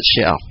a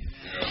nutshell.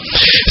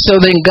 So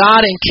then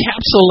God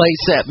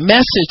encapsulates that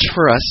message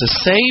for us,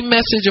 the same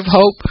message of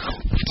hope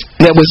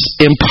that was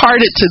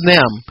imparted to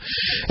them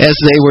as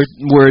they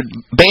were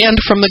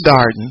banned from the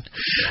garden,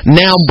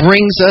 now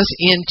brings us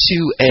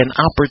into an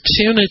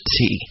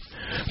opportunity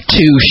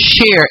to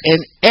share,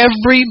 and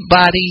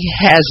everybody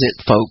has it,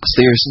 folks.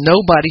 There's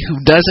nobody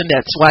who doesn't.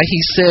 That's why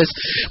he says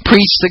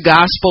preach the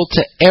gospel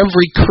to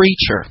every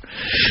creature,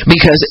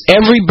 because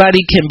everybody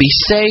can be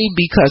saved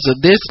because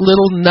of this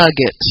little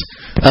nugget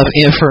of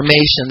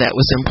information that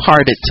was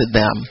imparted to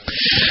them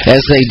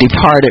as they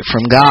departed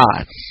from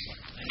God.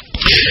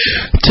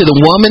 To the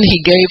woman,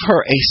 he gave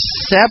her a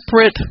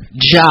separate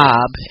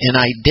job and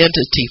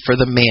identity for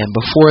the man.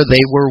 Before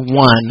they were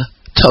one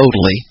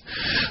totally.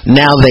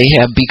 Now they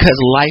have, because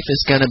life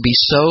is going to be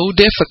so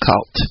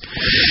difficult,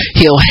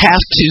 he'll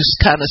have to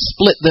kind of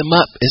split them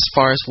up as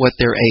far as what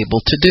they're able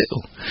to do.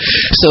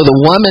 So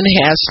the woman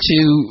has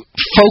to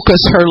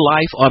focus her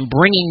life on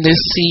bringing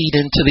this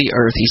seed into the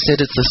earth. He said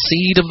it's the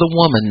seed of the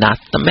woman, not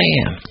the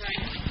man.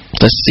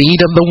 The seed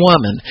of the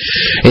woman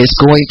is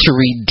going to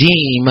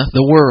redeem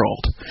the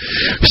world.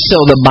 So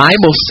the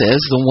Bible says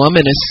the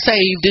woman is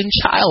saved in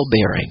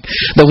childbearing.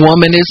 The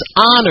woman is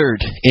honored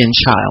in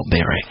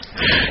childbearing.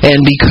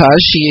 And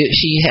because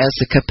she has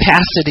the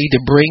capacity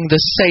to bring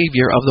the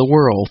Savior of the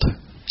world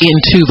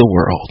into the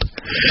world.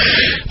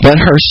 But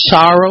her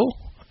sorrow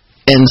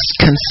and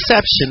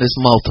conception is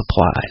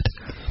multiplied.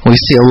 We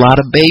see a lot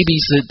of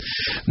babies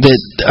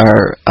that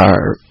are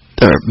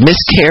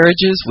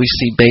miscarriages. We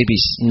see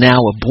babies now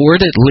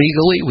aborted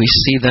legally. We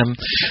see them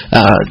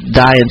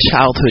die in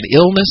childhood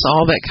illness,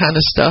 all that kind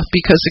of stuff,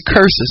 because the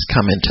curses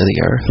come into the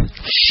earth.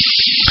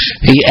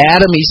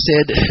 Adam, he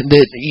said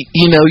that,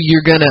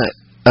 you're going to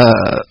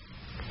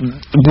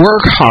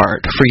work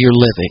hard for your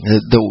living.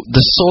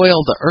 The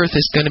soil, the earth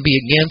is going to be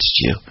against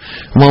you.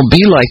 It won't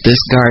be like this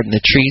garden.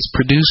 The trees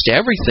produced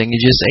everything. You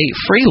just ate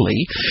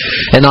freely.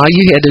 And all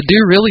you had to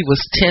do really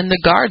was tend the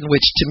garden,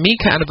 which to me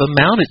kind of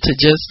amounted to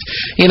just,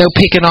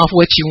 picking off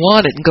what you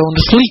wanted and going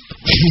to sleep,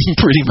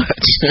 pretty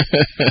much.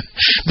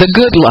 The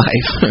good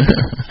life.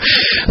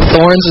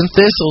 Thorns and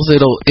thistles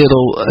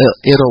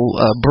it'll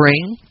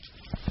bring.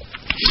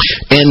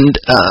 And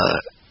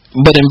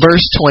but in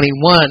verse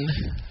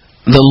 21,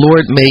 the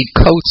Lord made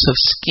coats of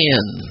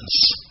skins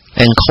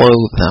and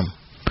clothed them.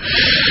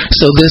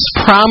 So this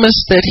promise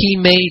that he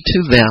made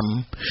to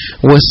them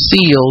was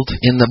sealed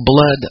in the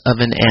blood of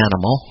an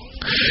animal.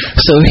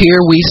 So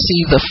here we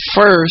see the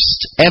first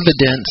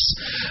evidence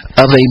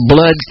of a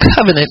blood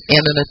covenant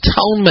and an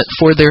atonement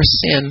for their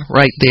sin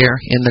right there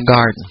in the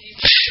garden.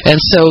 And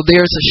so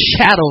there's a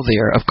shadow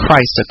there of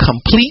Christ, a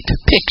complete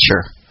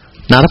picture.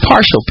 Not a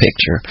partial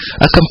picture,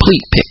 a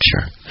complete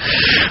picture.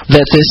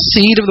 That this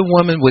seed of the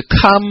woman would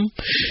come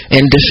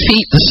and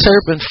defeat the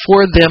serpent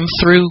for them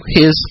through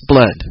his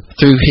blood,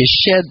 through his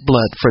shed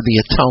blood for the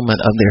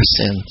atonement of their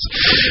sins.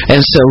 And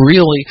so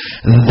really,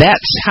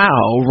 that's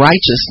how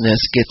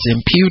righteousness gets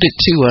imputed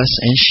to us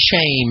and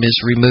shame is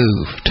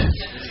removed.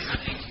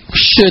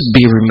 Should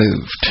be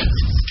removed.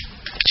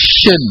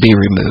 Should be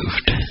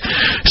removed.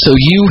 So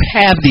you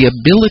have the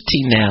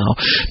ability now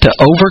to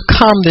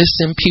overcome this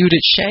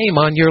imputed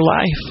shame on your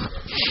life.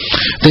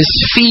 This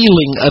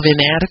feeling of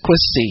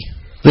inadequacy.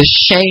 This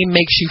shame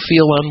makes you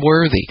feel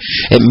unworthy.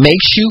 It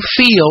makes you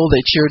feel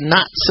that you're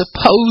not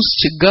supposed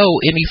to go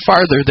any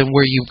farther than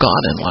where you've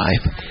gone in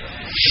life.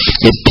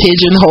 It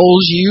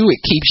pigeonholes you.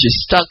 It keeps you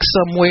stuck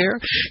somewhere.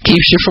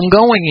 Keeps you from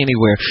going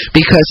anywhere.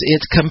 Because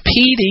it's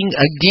competing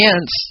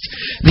against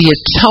the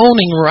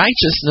atoning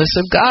righteousness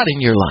of God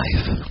in your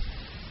life.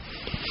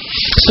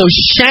 So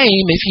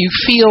shame, if you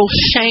feel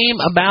shame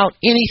about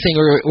anything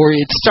or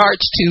it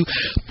starts to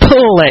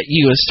pull at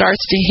you, it starts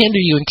to hinder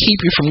you and keep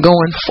you from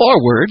going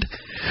forward,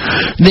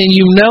 then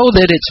you know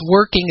that it's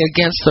working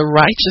against the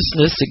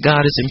righteousness that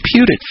God has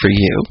imputed for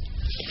you.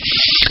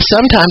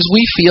 Sometimes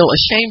we feel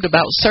ashamed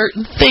about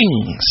certain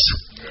things,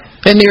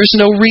 and there's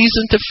no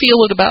reason to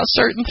feel it about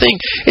certain things.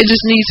 It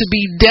just needs to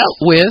be dealt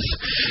with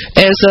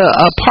as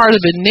a part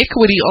of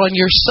iniquity on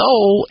your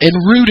soul and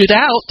rooted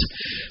out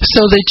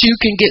so that you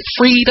can get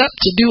freed up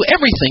to do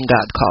everything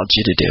God called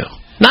you to do.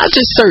 Not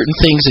just certain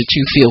things that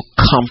you feel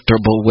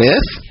comfortable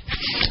with.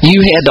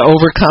 You had to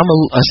overcome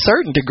a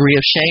certain degree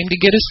of shame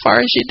to get as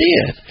far as you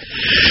did.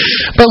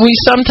 But we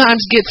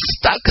sometimes get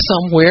stuck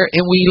somewhere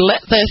and we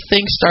let that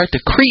thing start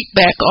to creep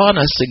back on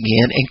us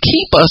again and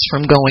keep us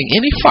from going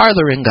any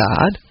farther in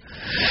God,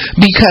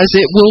 because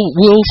it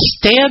will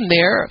stand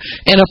there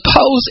and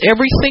oppose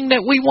everything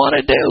that we want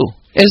to do,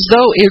 as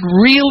though it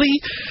really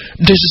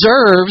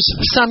deserves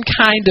some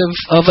kind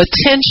of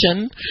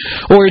attention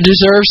or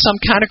deserves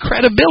some kind of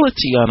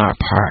credibility on our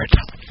part.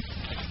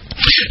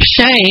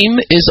 Shame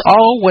is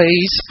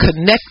always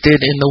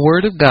connected in the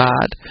Word of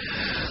God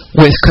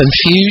with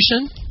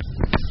confusion,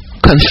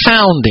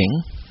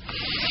 confounding,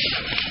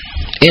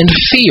 and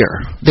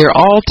fear. They're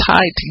all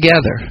tied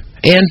together,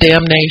 and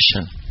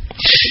damnation.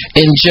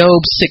 In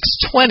Job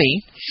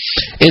 6:20,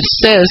 it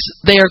says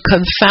they are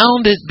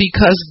confounded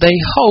because they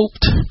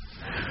hoped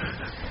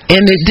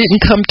and it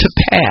didn't come to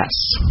pass.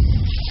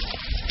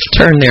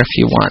 Turn there if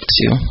you want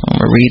to. I'm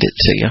going to read it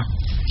to you.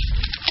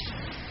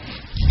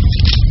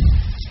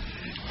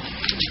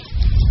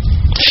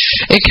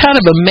 It kind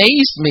of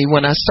amazed me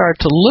when I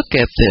started to look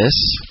at this,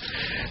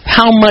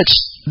 how much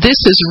this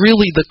is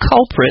really the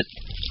culprit.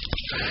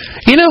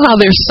 You know how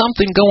there's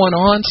something going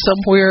on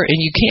somewhere and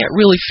you can't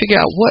really figure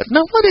out what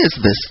is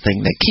this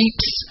thing that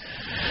keeps,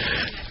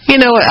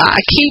 I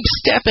keep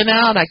stepping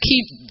out, I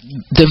keep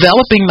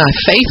developing my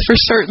faith for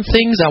certain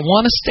things. I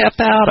want to step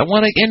out.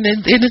 And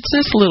it's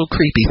this little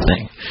creepy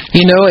thing.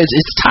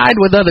 It's tied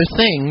with other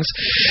things,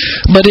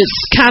 but it's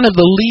kind of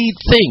the lead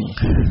thing.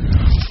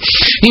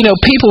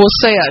 People will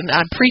say,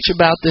 I preach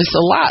about this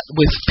a lot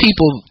with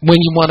people when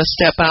you want to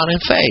step out in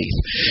faith.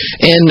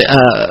 And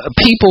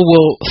people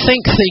will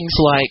think things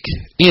like,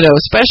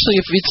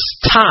 especially if it's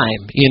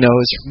time,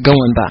 is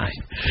going by.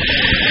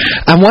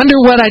 I wonder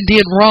what I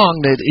did wrong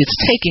that it's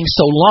taking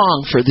so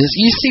long for this.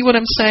 You see what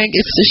I'm saying?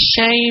 It's the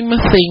shame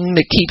thing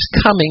that keeps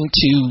coming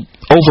to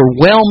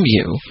overwhelm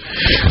you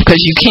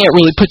because you can't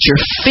really put your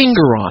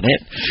finger on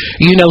it.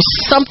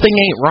 Something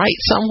ain't right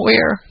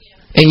somewhere.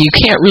 And you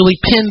can't really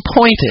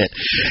pinpoint it.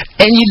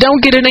 And you don't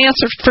get an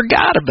answer from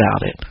God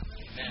about it.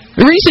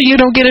 The reason you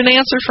don't get an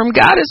answer from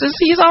God is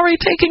He's already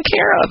taken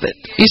care of it.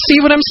 You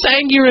see what I'm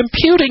saying? You're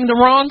imputing the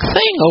wrong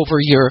thing over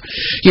your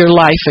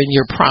life and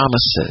your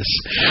promises.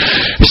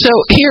 So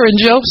here in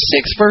Job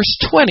 6 verse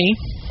 20.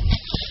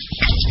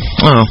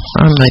 Oh,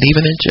 I'm not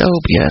even in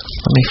Job yet.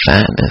 Let me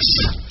find this.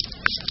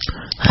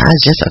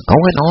 It's just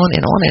going on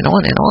and on and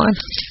on and on.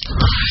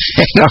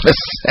 Hang on a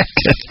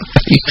second.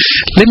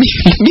 Let me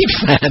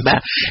find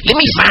out. Let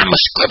me find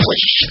my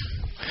scriptures.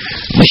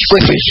 My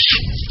scriptures.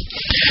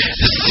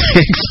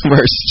 6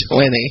 verse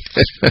 20.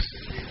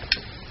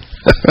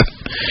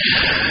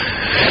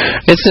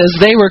 It says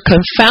they were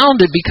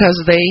confounded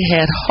because they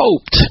had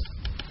hoped.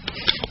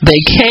 They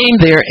came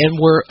there and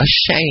were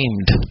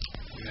ashamed.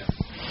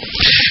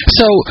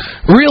 So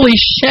really,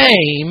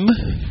 shame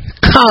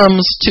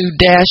comes to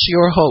dash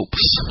your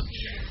hopes.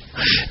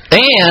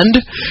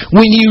 And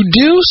when you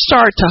do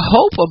start to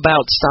hope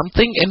about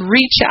something and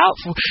reach out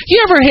for,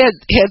 you ever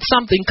had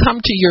something come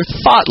to your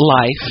thought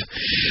life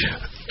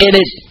and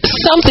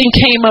something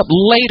came up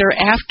later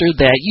after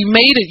that?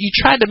 You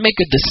tried to make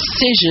a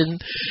decision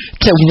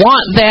to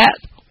want that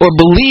or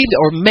believe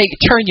or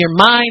turn your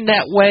mind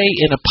that way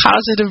in a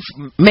positive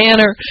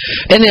manner,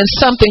 and then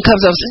something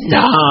comes up and says,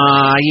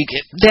 nah,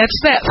 that's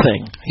that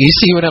thing. You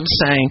see what I'm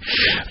saying?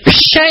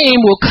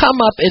 Shame will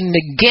come up and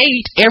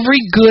negate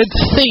every good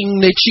thing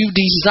that you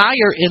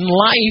desire in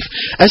life,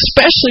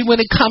 especially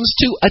when it comes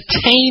to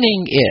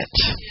attaining it.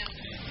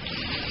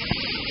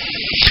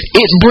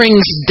 It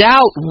brings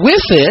doubt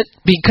with it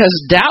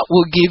because doubt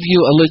will give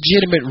you a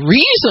legitimate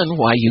reason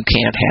why you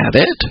can't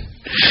have it.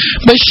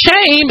 But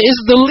shame is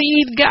the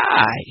lead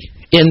guy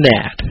in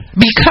that,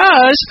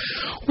 because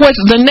what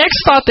the next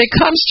thought that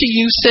comes to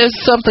you says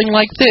something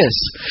like this: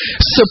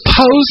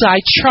 suppose I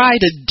try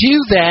to do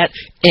that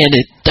and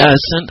it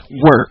doesn't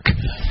work.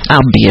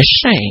 I'll be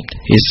ashamed,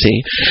 you see.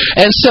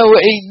 And so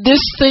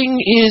this thing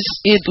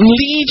it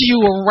leads you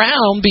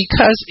around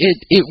because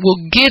it will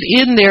get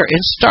in there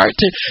and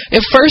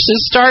at first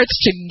it starts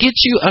to get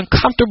you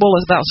uncomfortable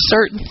about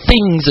certain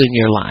things in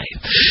your life.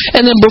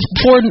 And then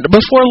before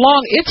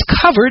long, it's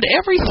covered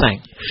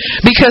everything.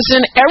 Because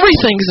then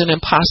everything's an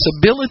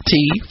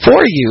impossibility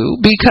for you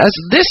because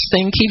this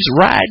thing keeps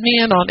riding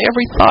in on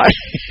every thought.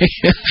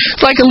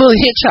 It's like a little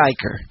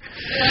hitchhiker.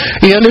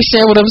 You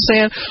understand what I'm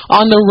saying?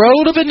 On the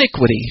road of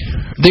iniquity,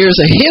 there's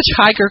a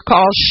hitchhiker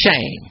called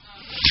shame.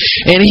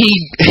 And he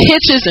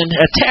hitches and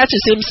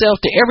attaches himself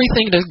to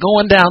everything that's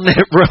going down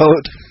that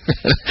road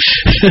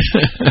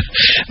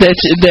that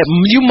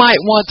you might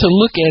want to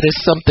look at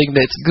as something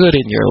that's good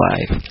in your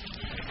life.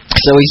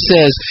 So he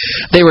says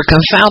they were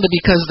confounded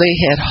because they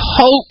had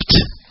hoped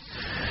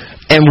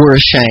and were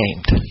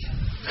ashamed.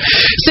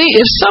 See,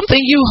 if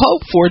something you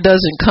hope for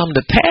doesn't come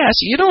to pass,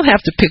 you don't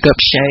have to pick up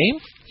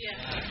shame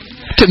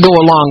to go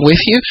along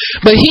with you.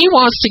 But he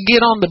wants to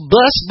get on the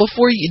bus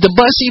before the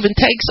bus even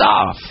takes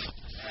off.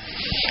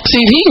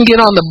 See, if he can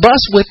get on the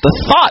bus with the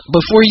thought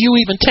before you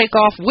even take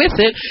off with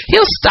it,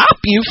 he'll stop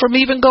you from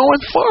even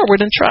going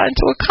forward and trying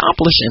to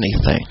accomplish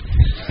anything.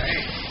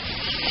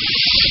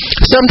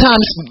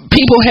 Sometimes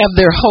people have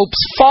their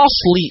hopes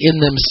falsely in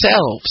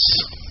themselves.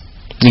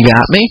 You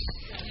got me?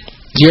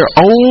 Your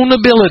own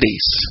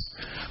abilities.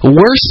 The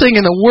worst thing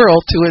in the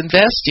world to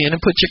invest in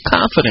and put your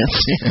confidence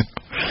in.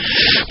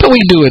 But we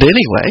do it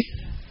anyway.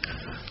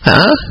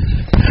 Huh?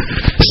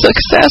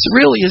 Success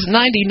really is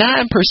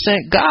 99%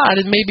 God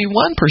and maybe 1%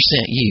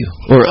 you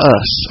or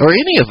us or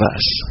any of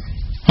us.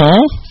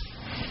 Huh?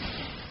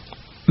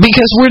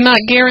 Because we're not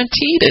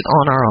guaranteed it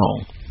on our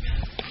own.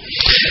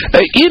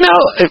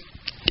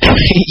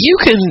 You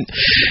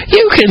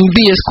can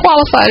be as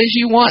qualified as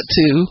you want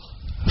to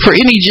for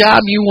any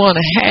job you want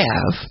to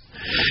have,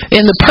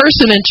 and the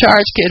person in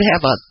charge could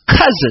have a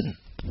cousin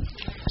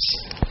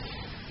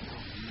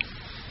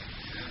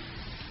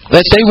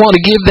that they want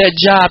to give that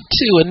job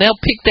to, and they'll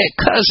pick that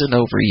cousin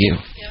over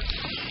you.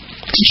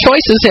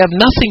 Choices have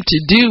nothing to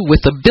do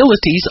with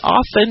abilities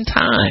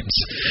oftentimes.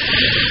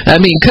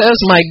 I mean, cuz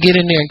might get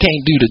in there and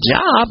can't do the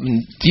job,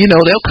 and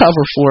they'll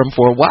cover for him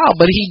for a while,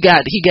 but he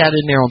got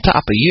in there on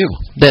top of you.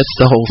 That's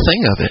the whole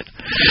thing of it.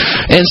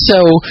 And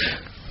so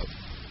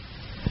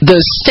the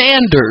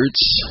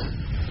standards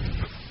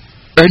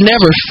are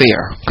never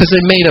fair because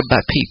they're made up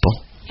by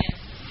people.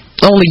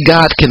 Only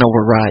God can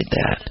override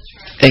that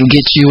and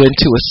get you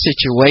into a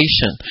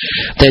situation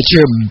that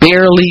you're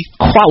barely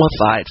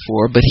qualified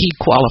for, but He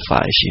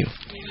qualifies you.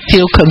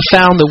 He'll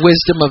confound the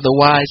wisdom of the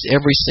wise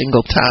every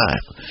single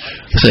time.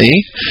 See?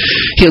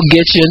 He'll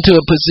get you into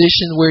a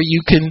position where you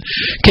can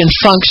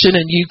function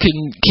and you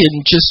can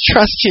just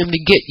trust Him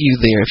to get you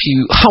there. If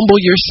you humble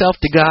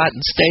yourself to God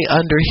and stay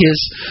under His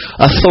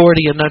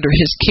authority and under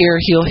His care,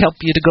 He'll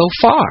help you to go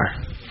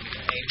far.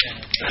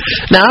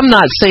 Now, I'm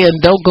not saying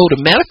don't go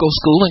to medical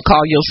school and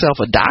call yourself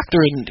a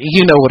doctor, and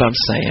you know what I'm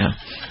saying.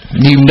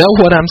 You know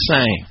what I'm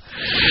saying.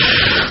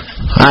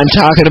 I'm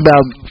talking about,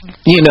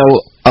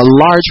 a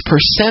large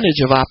percentage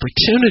of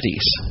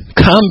opportunities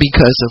come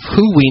because of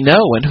who we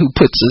know and who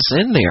puts us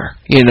in there.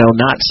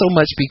 Not so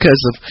much because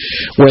of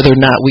whether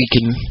or not we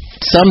can,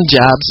 some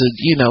jobs that,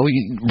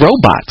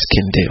 robots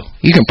can do.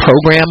 You can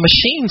program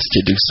machines to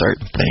do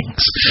certain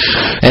things.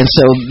 And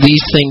so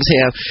these things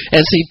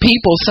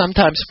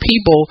sometimes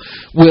people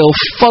will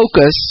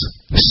focus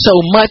so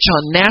much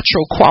on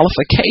natural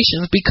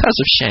qualifications because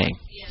of shame.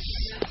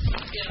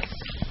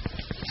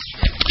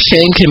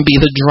 Shame can be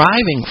the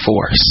driving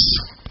force.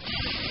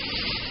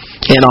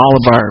 in all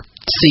of our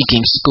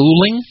seeking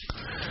schooling,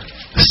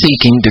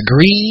 seeking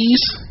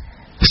degrees,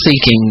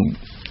 seeking,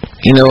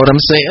 you know what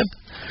I'm saying?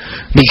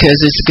 Because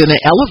it's going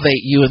to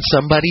elevate you in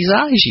somebody's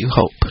eyes, you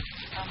hope.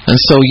 And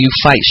so you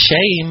fight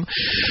shame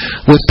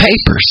with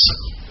papers.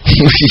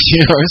 You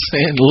know what I'm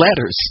saying?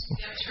 Letters.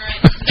 That's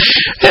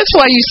right. That's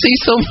why you see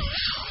so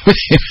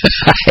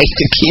I hate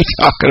to keep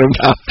talking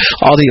about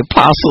all the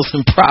apostles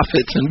and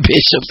prophets and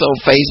bishops on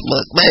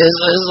Facebook. Man,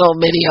 there's so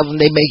many of them,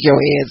 they make your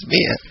heads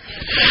bend.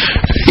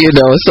 You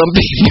know, some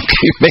people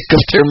can make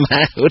up their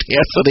mind who they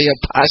are, so the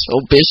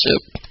apostle,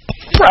 bishop,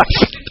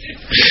 prophet,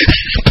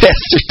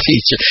 pastor,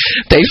 teacher,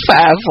 they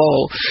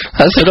fivefold.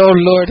 I said, oh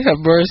Lord, have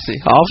mercy.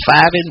 All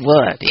five in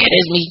one. It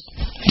is me.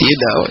 You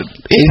know,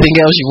 anything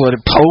else you want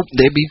to Pope,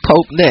 they'd be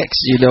Pope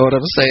next. You know what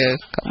I'm saying?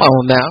 Come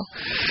on now.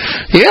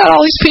 You got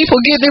all these people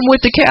getting in with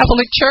the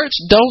Catholic Church.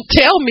 Don't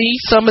tell me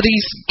some of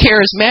these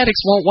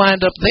charismatics won't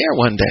wind up there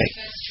one day.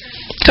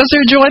 Because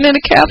they're joining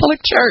the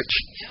Catholic Church.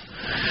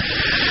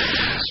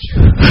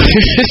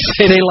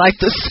 Say they like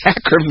the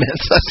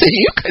sacraments. I said,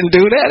 you can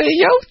do that in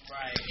your...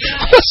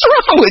 What's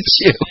wrong with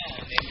you?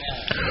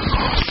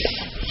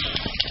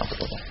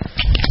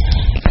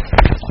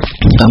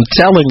 I'm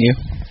telling you.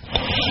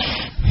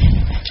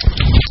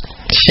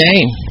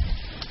 Shame.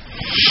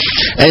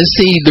 And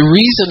see, the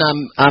reason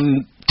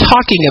I'm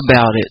talking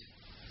about it,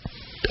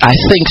 I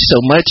think so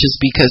much, is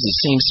because it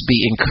seems to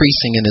be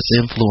increasing in its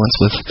influence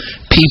with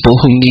people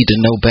who need to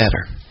know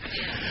better.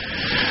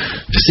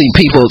 See,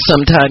 people,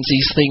 sometimes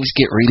these things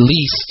get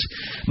released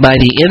by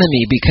the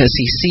enemy because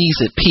he sees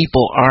that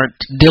people aren't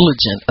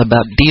diligent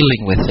about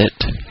dealing with it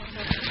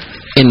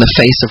in the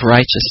face of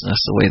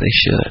righteousness the way they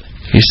should.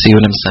 You see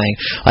what I'm saying?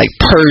 Like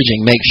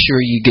purging, make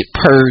sure you get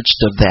purged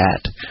of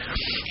that,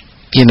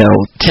 you know,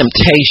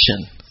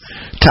 temptation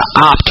to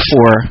opt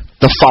for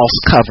the false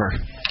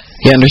cover.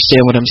 You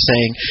understand what I'm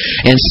saying?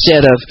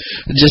 Instead of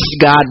just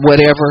God,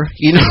 whatever,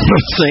 you know what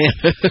I'm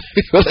saying?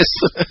 Let's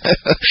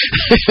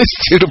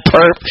do the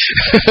perp,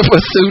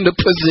 assume the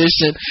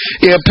position,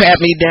 pat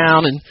me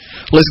down, and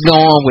let's go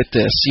on with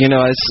this. You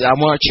know, I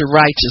want your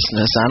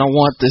righteousness. I don't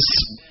want this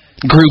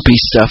groupie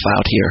stuff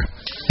out here.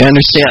 You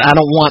understand? I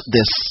don't want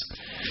this.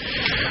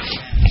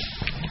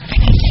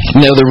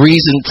 You know, the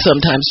reason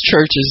sometimes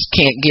churches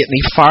can't get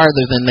any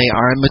farther than they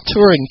are in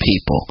maturing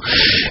people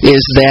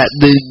is that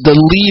the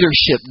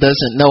leadership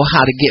doesn't know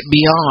how to get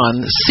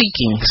beyond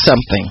seeking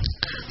something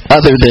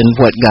other than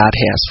what God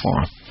has for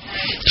them.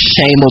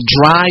 Shame will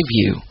drive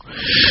you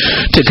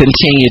to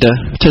continue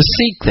to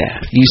seek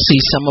that. You see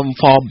some of them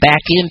fall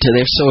back into,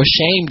 they're so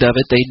ashamed of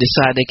it, they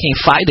decide they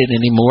can't fight it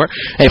anymore.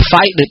 They're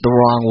fighting it the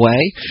wrong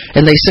way,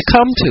 and they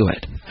succumb to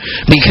it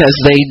because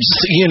they,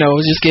 you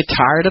know, just get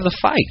tired of the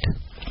fight.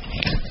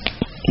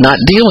 Not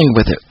dealing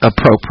with it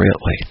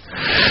appropriately.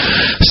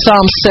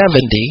 Psalm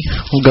 70,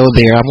 we'll go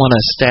there. I want to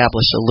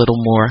establish a little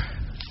more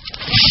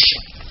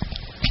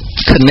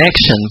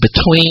connection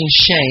between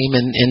shame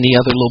and the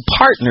other little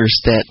partners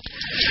that,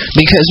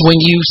 because when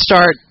you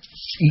start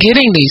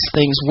getting these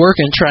things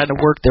working, trying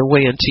to work their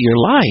way into your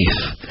life,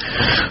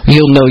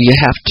 you'll know you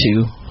have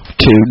to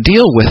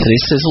deal with it.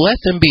 It says, let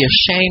them be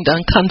ashamed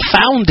and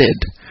confounded.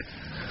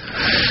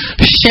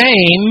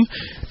 Shame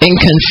and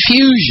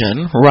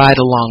confusion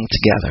ride along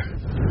together.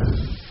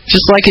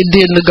 Just like it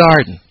did in the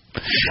garden.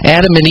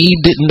 Adam and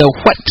Eve didn't know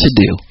what to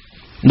do.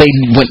 They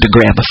went to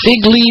grab a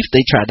fig leaf.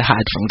 They tried to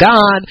hide from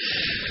God.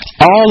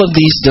 All of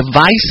these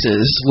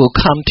devices will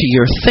come to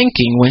your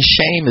thinking when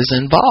shame is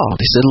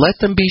involved. He said,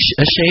 let them be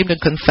ashamed and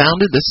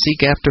confounded that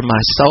seek after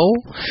my soul.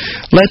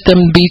 Let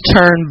them be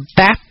turned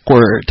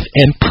backward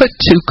and put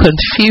to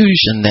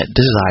confusion that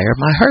desire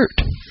my hurt.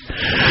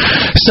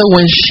 So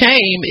when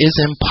shame is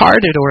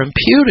imparted or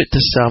imputed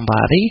to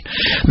somebody,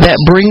 that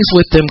brings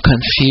with them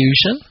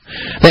confusion,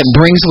 that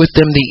brings with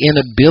them the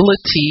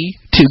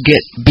inability to get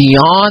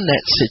beyond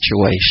that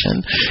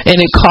situation, and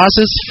it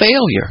causes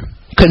failure.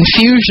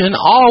 Confusion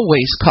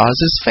always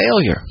causes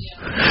failure.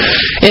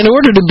 In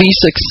order to be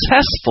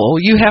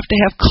successful, you have to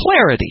have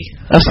clarity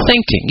of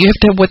thinking. You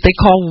have to have what they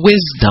call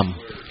wisdom.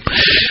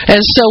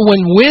 And so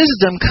when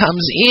wisdom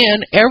comes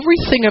in,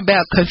 everything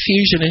about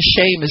confusion and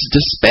shame is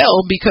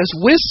dispelled because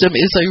wisdom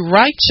is a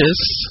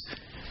righteous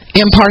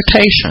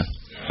impartation.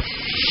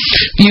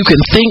 You can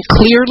think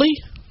clearly.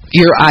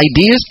 Your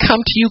ideas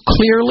come to you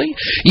clearly.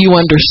 You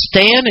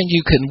understand and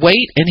you can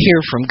wait and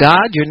hear from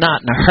God. You're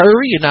not in a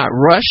hurry. You're not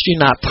rushed.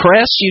 You're not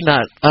pressed. You're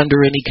not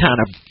under any kind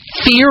of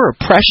fear or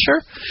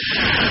pressure.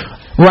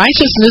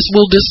 Righteousness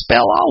will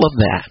dispel all of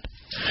that.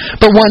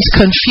 But once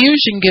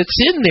confusion gets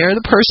in there,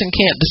 the person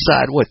can't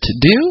decide what to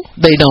do.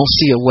 They don't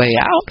see a way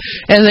out.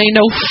 And they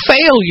know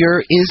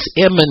failure is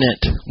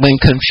imminent when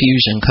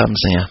confusion comes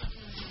in.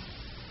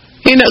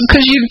 You know,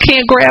 because you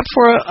can't grab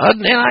for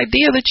an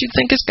idea that you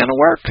think is going to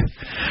work.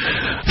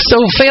 So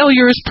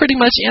failure is pretty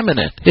much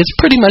imminent. It's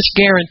pretty much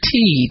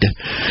guaranteed.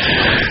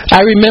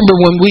 I remember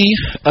when we,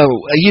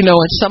 in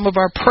some of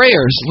our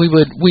prayers, we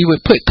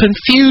would put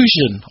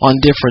confusion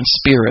on different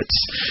spirits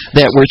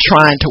that were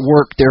trying to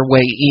work their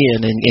way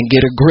in and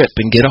get a grip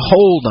and get a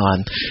hold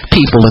on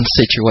people and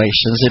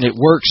situations. And it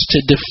works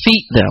to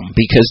defeat them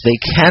because they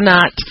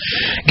cannot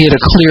get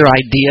a clear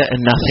idea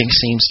and nothing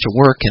seems to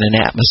work in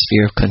an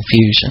atmosphere of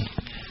confusion.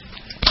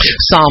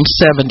 Psalm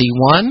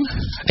 71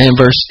 and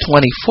verse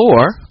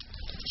 24.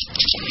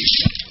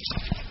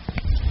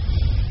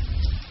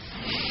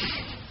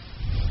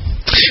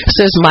 It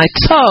says, my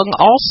tongue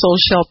also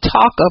shall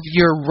talk of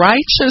your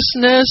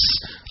righteousness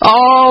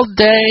all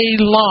day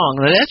long.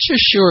 Now that's your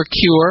sure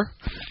cure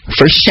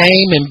for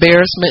shame,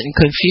 embarrassment, and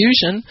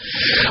confusion.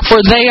 For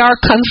they are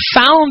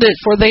confounded,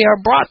 for they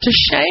are brought to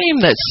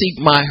shame that seek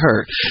my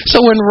hurt.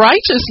 So when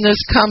righteousness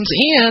comes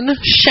in,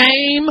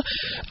 shame,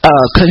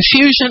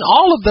 confusion,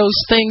 all of those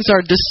things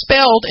are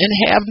dispelled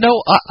and have no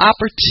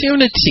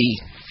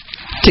opportunity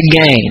to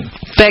gain.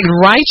 In fact,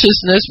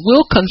 righteousness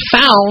will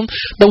confound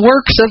the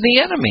works of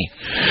the enemy.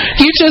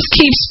 You just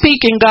keep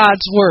speaking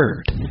God's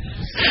word.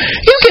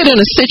 You get in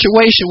a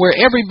situation where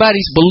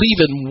everybody's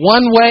believing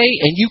one way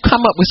and you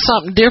come up with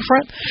something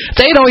different,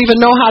 they don't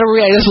even know how to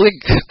react. It's like,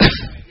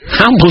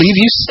 I don't believe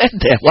you said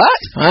that. What?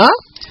 Huh?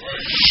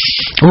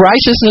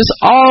 Righteousness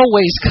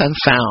always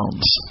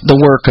confounds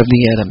the work of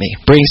the enemy,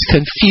 brings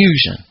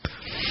confusion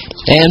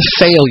and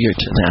failure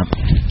to them.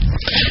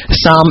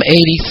 Psalm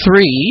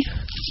 83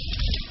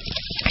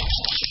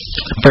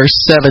 verse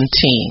 17.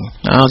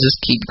 I'll just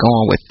keep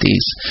going with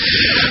these.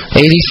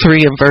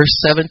 83 and verse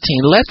 17.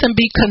 Let them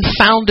be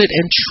confounded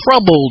and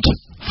troubled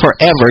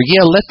forever.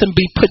 Yeah, let them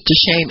be put to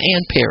shame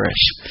and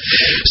perish.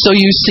 So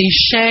you see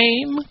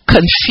shame,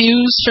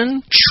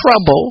 confusion,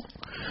 trouble,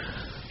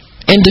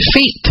 and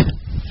defeat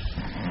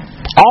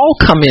all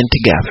come in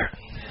together.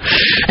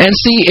 And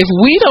see, if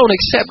we don't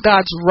accept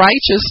God's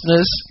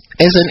righteousness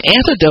as an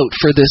antidote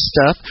for this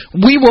stuff,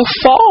 we will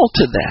fall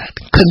to that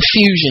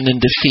confusion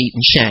and defeat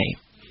and shame.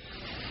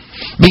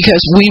 Because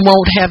we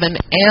won't have an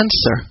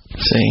answer.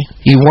 See?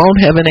 You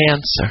won't have an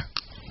answer.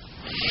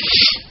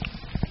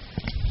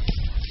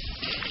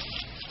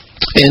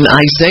 In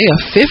Isaiah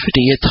 50,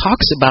 it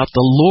talks about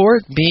the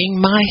Lord being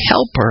my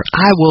helper.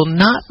 I will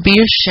not be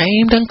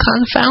ashamed and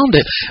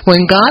confounded.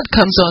 When God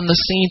comes on the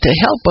scene to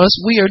help us,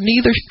 we are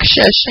neither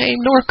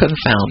ashamed nor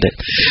confounded.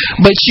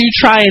 But you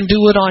try and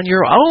do it on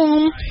your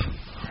own,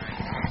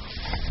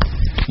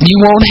 you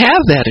won't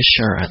have that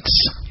assurance.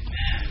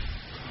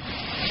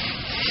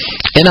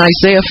 In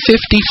Isaiah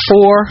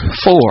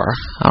 54:4,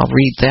 I'll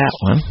read that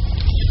one.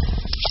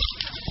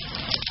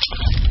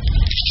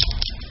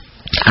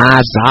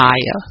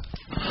 Isaiah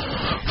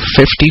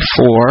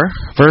 54,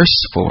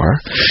 verse 4.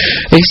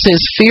 It says,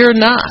 fear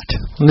not.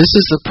 And this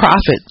is the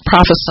prophet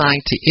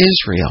prophesying to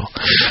Israel.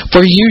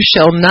 For you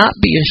shall not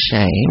be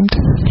ashamed,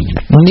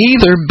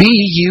 neither be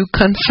you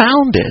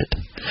confounded.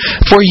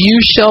 For you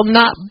shall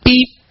not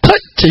be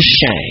put to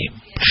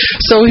shame.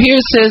 So here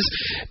it says,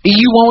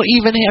 you won't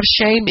even have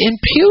shame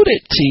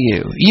imputed to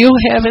you.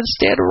 You'll have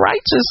instead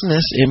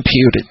righteousness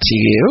imputed to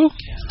you.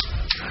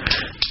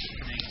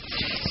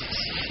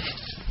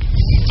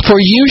 For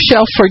you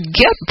shall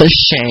forget the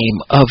shame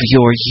of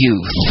your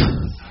youth.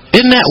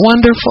 Isn't that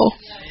wonderful?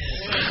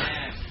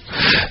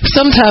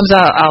 Sometimes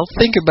I'll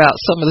think about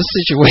some of the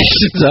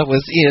situations I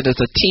was in as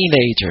a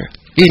teenager.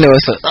 You know,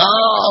 it's like,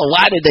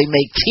 why did they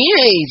make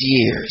teenage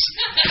years?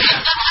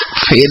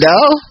 You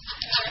know?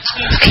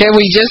 Can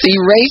we just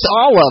erase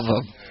all of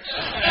them?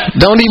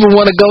 Don't even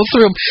want to go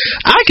through them.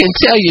 I can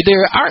tell you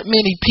there aren't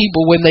many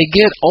people when they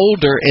get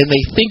older and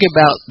they think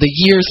about the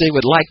years they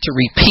would like to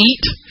repeat.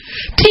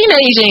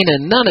 Teenage ain't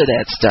in none of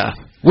that stuff.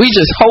 We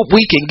just hope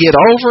we can get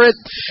over it.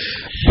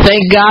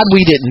 Thank God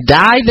we didn't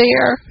die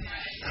there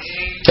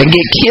and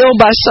get killed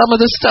by some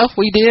of the stuff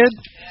we did.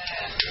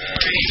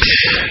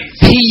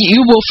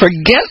 You will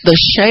forget the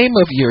shame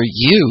of your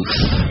youth.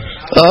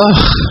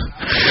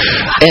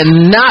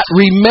 And not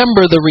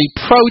remember the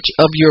reproach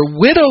of your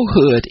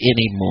widowhood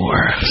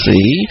anymore.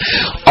 See?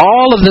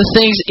 All of the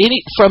things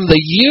from the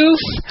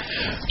youth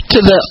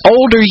to the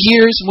older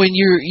years when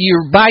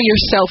you're by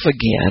yourself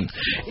again.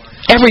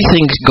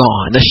 Everything's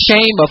gone. The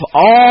shame of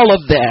all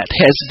of that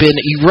has been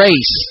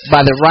erased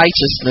by the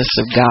righteousness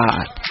of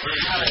God.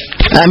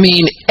 I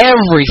mean,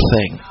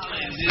 everything.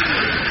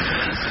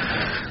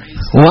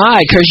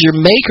 Why? Because your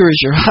Maker is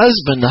your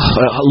husband.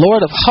 The Lord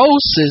of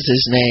hosts is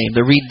his name.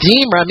 The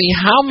Redeemer. I mean,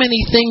 how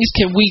many things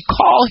can we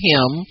call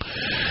him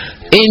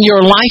in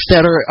your life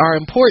that are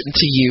important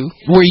to you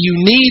where you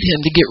need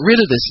him to get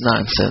rid of this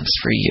nonsense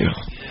for you?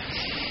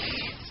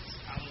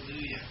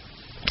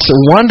 It's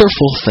a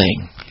wonderful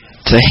thing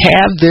to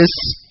have this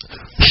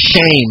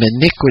shame,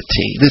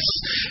 iniquity, this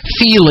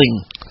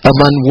feeling of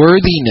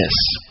unworthiness.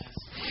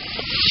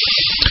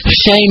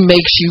 Shame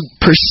makes you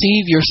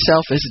perceive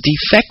yourself as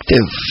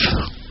defective,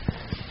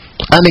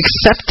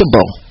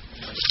 unacceptable,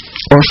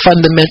 or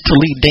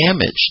fundamentally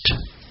damaged.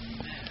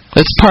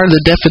 That's part of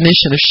the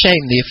definition of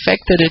shame, the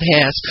effect that it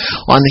has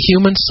on the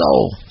human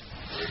soul.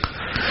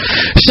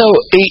 So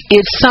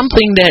it's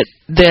something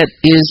that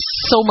is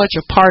so much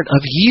a part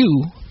of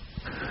you,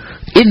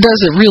 it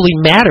doesn't really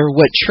matter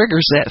what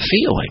triggers that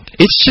feeling.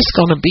 It's just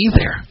going to be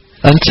there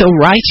until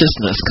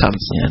righteousness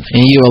comes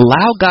in, and you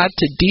allow God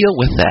to deal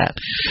with that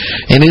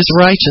in His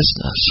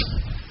righteousness.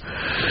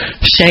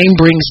 Shame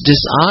brings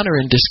dishonor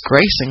and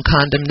disgrace and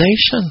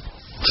condemnation.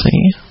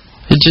 See?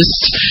 It just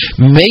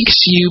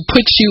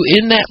puts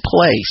you in that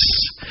place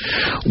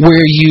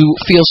where you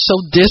feel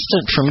so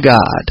distant from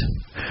God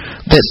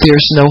that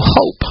there's no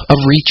hope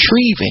of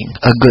retrieving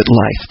a good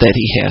life that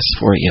He has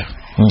for you.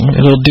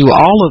 It'll do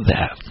all of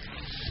that.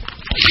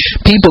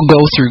 People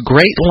go through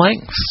great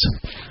lengths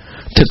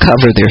to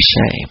cover their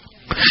shame.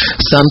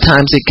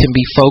 Sometimes it can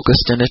be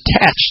focused and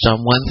attached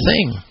on one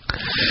thing.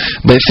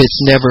 But if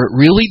it's never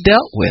really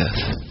dealt with,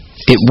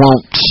 it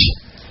won't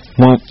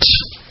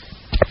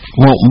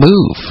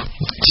move.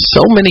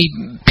 So many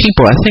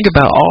people, I think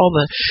about all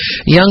the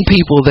young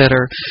people that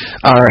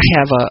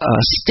have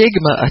a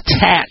stigma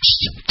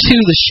attached to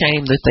the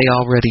shame that they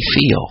already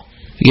feel.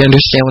 You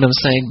understand what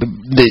I'm saying?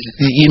 That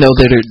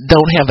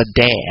don't have a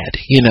dad,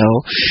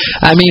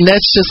 I mean,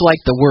 that's just like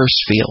the worst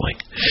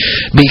feeling.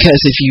 Because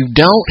if you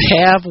don't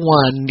have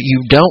one,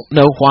 you don't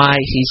know why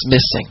he's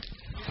missing.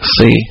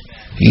 See?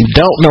 You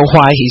don't know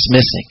why he's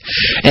missing.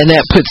 And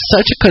that puts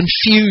such a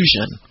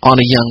confusion on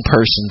a young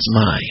person's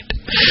mind.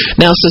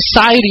 Now,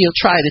 society will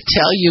try to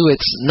tell you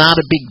it's not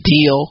a big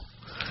deal.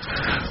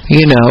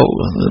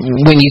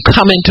 When you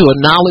come into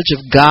a knowledge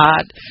of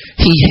God,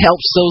 He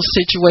helps those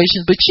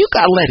situations, but you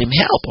got to let Him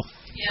help them.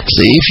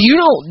 See, if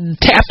you don't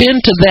tap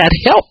into that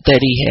help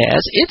that He has,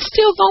 it's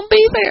still going to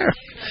be there.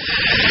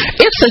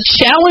 It's a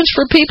challenge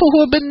for people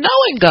who have been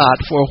knowing God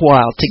for a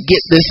while to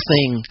get this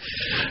thing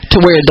to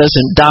where it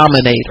doesn't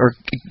dominate or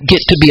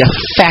get to be a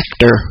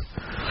factor.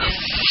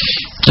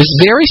 It's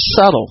very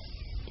subtle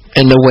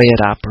in the way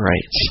it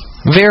operates.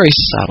 Very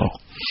subtle.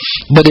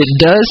 But it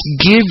does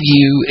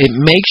it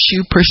makes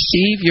you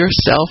perceive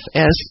yourself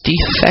as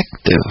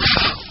defective.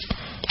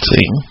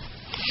 See?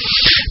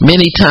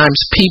 Many times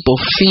people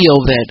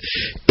feel that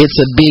it's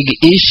a big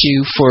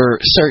issue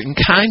for certain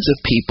kinds of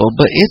people,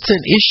 but it's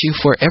an issue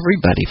for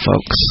everybody,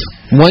 folks.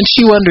 Once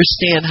you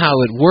understand how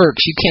it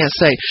works, you can't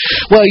say,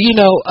 well,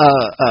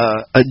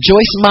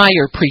 Joyce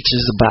Meyer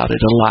preaches about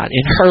it a lot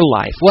in her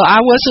life. Well,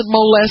 I wasn't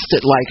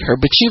molested like her,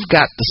 but you've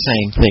got the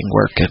same thing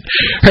working.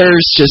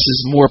 Hers just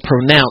is more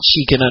pronounced.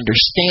 She can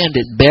understand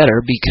it better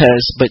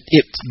but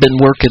it's been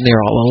working there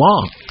all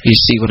along. You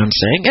see what I'm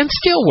saying? And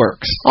still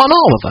works on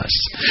all of us.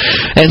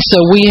 And so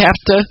we have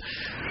to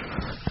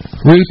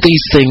root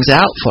these things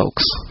out,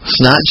 folks.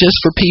 It's not just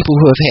for people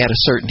who have had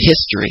a certain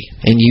history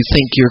and you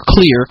think you're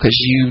clear because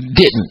you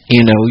didn't.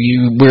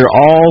 We're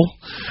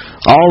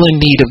all in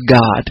need of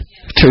God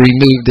to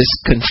remove this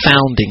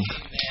confounding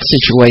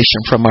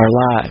situation from our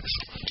lives.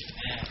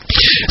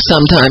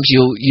 Sometimes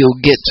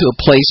you'll get to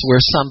a place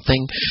where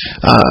something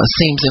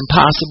seems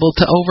impossible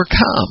to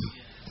overcome.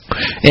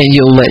 And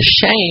you'll let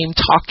shame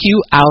talk you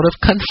out of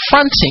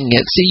confronting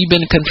it. See, you've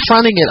been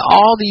confronting it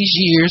all these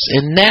years,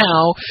 and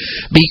now,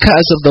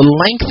 because of the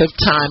length of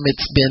time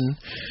it's been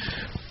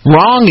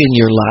wrong in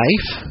your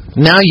life,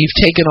 now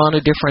you've taken on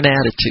a different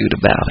attitude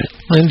about it.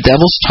 And the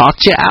devil's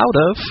talked you out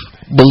of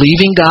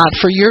believing God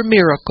for your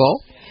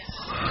miracle.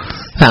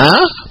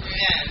 Huh?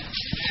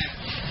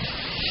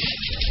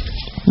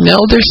 No,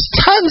 there's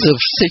tons of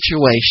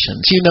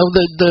situations.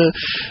 The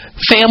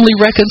family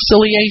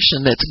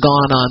reconciliation that's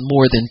gone on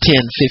more than 10,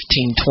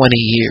 15, 20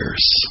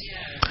 years.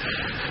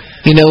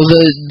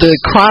 The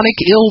chronic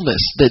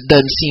illness that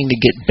doesn't seem to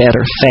get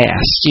better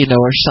fast,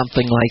 or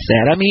something like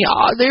that. I mean,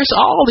 there's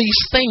all these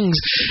things.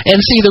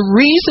 And see, the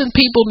reason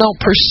people don't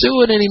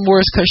pursue it anymore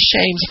is because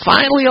shame's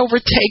finally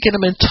overtaken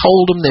them and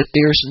told them that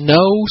there's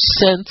no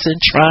sense in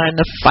trying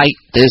to fight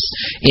this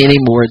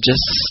anymore.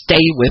 Just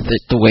stay with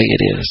it the way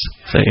it is.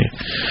 See?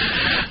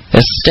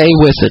 Just stay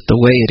with it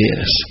the way it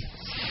is.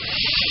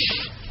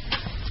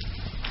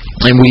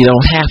 And we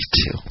don't have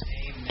to.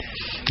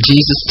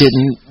 Jesus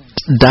didn't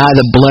die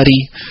the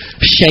bloody,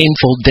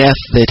 shameful death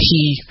that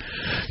He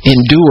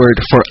endured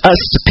for us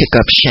to pick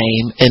up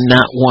shame and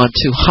not want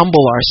to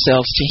humble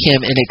ourselves to Him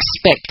and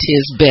expect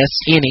His best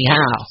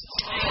anyhow.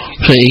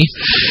 See?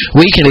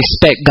 We can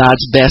expect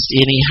God's best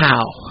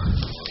anyhow.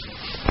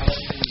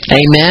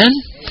 Amen?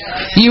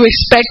 You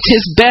expect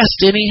His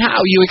best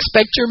anyhow. You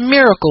expect your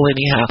miracle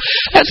anyhow.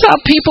 That's how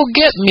people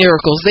get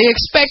miracles. They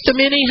expect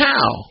them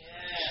anyhow.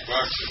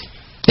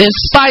 In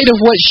spite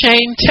of what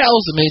shame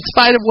tells them, in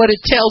spite of what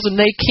it tells them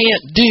they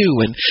can't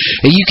do, and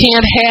you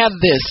can't have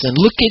this, and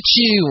look at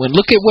you, and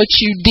look at what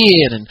you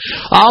did, and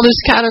all this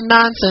kind of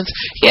nonsense.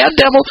 Yeah,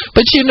 devil,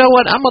 but you know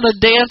what? I'm going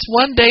to dance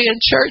one day in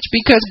church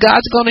because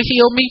God's going to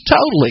heal me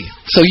totally.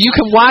 So you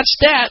can watch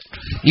that.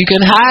 You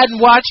can hide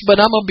and watch,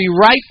 but I'm going to be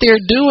right there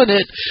doing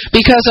it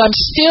because I'm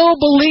still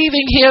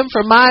believing Him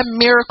for my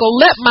miracle.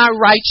 Let my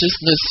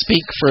righteousness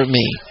speak for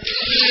me.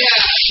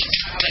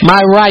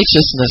 My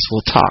righteousness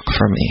will talk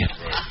for me.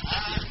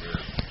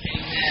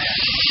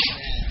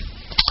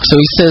 So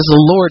He says,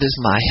 the Lord is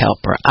my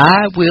helper.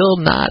 I will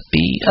not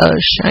be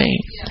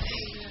ashamed.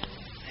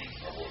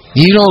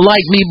 You don't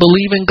like me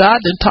believing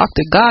God? Then talk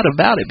to God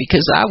about it,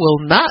 because I will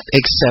not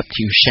accept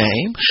you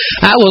shame.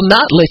 I will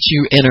not let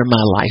you enter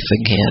my life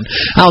again.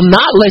 I'll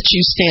not let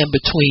you stand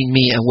between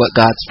me and what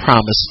God's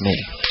promised me,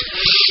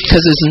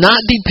 because it's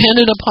not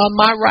dependent upon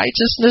my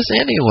righteousness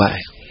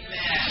anyway.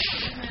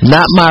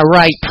 Not my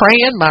right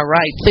praying, my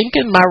right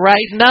thinking, my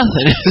right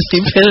nothing. It's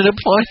dependent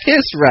upon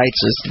His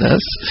righteousness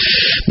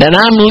that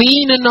I'm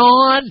leaning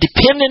on,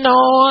 depending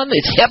on.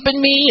 It's helping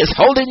me, it's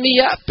holding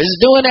me up, it's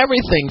doing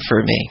everything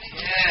for me.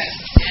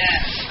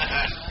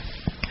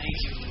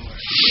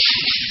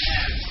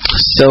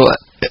 So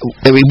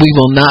we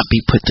will not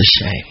be put to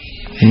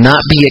shame,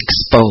 not be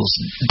exposed.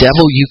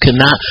 Devil, you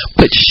cannot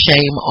put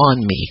shame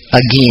on me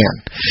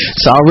again.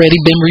 It's already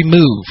been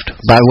removed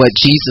by what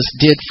Jesus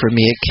did for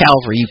me at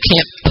Calvary. You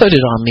can't put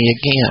it on me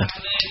again.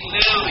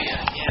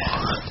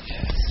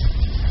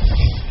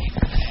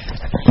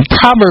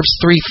 Proverbs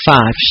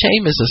 3:5.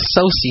 Shame is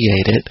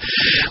associated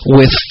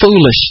with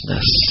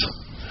foolishness.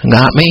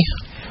 Got me?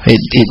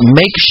 It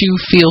makes you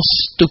feel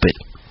stupid.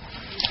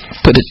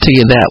 Put it to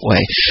you that way.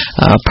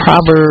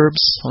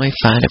 Proverbs, let me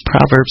find it.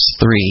 Proverbs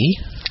 3.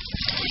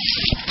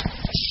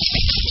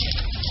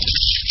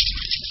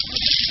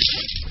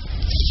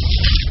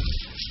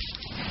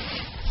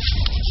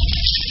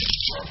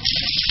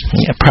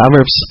 Yeah,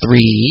 Proverbs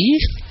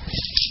 3.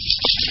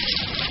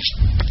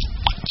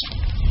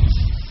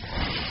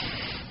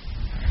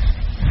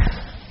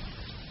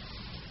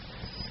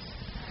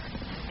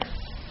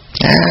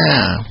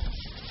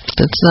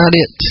 That's not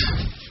it.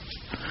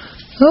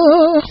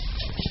 Oh.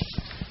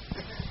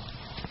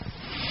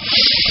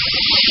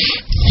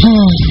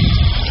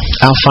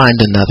 I'll find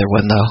another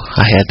one though.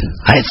 I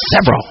had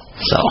several,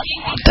 so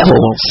the devil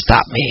won't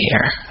stop me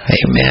here.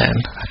 Amen.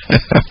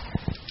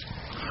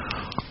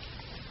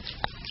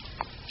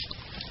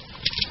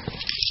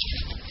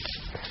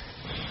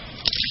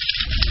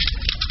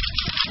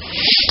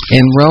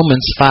 In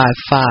Romans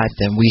 5:5,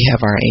 then we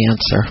have our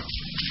answer.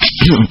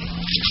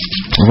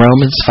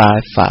 Romans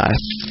 5:5.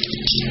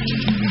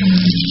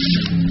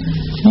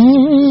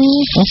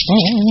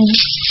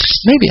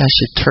 Maybe I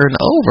should turn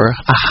over.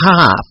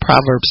 Aha,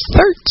 Proverbs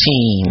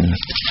 13.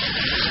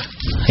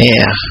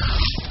 Yeah.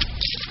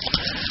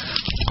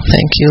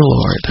 Thank you,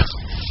 Lord.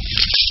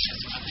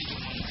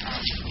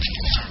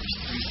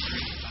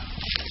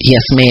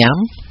 Yes, ma'am.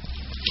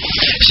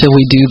 Shall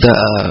we do the...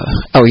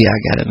 oh, yeah, I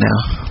got it now.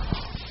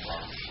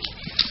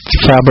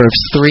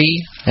 Proverbs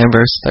 3 and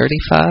verse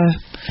 35.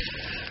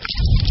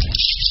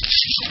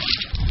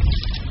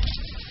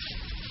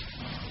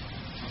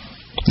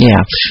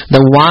 Yeah.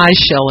 The wise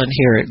shall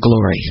inherit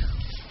glory,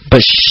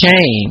 but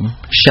shame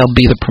shall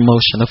be the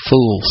promotion of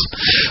fools.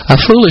 A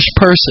foolish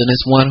person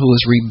is one who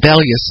is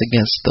rebellious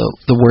against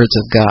the words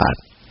of God.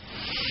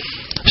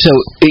 So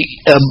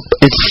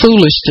it's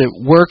foolish to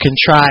work and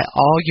try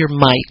all your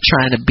might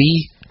trying to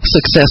be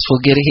successful,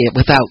 get ahead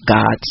without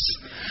God's.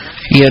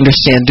 You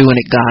understand,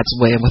 doing it God's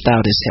way and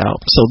without His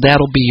help. So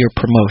that'll be your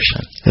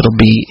promotion. It'll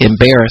be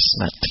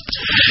embarrassment.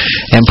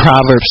 And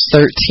Proverbs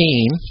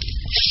 13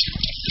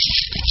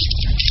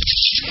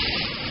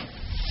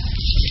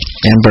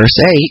 and verse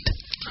 8.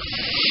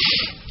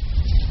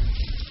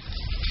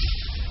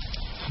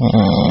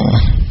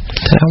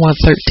 I want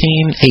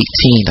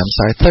 13:18. I'm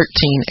sorry,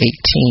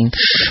 13:18.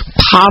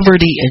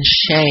 Poverty and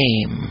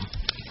shame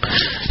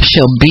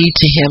shall be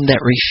to him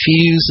that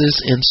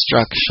refuses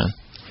instruction.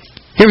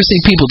 You ever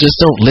see people just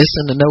don't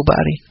listen to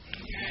nobody?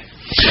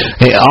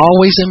 They're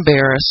always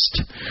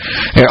embarrassed.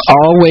 They're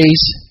always,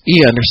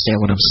 you understand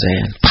what I'm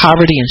saying.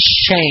 Poverty and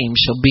shame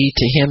shall be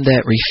to him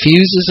that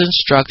refuses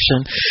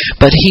instruction,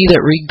 but he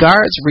that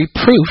regards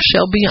reproof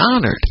shall be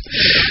honored.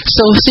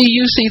 So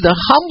you see, the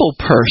humble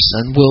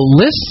person will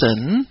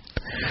listen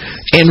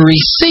and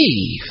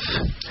receive,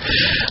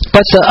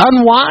 but the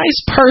unwise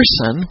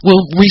person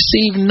will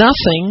receive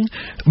nothing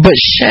but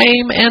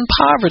shame and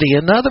poverty.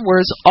 In other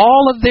words,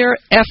 all of their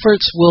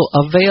efforts will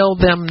avail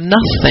them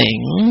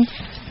nothing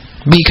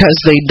because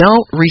they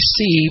don't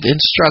receive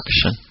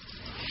instruction.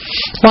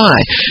 Why?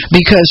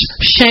 Because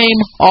shame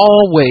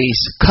always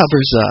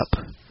covers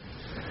up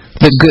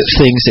the good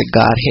things that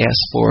God has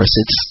for us.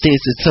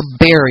 It's a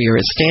barrier.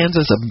 It stands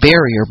as a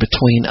barrier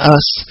between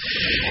us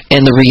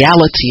and the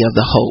reality of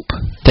the hope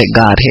that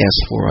God has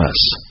for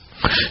us.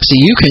 So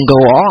you can go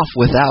off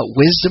without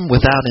wisdom,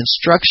 without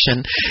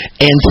instruction,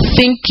 and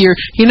think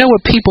you know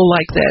what, people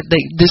like that,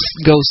 this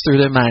goes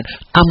through their mind,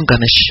 I'm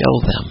going to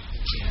show them.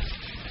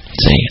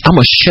 See, I'm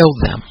going to show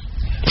them.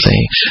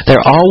 See,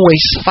 they're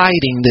always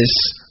fighting this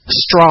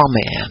straw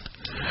man,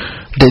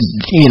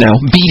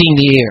 beating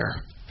the air.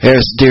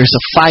 There's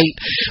a fight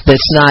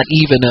that's not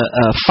even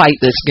a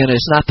fight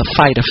it's not the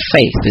fight of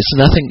faith. It's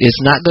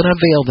not going to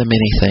avail them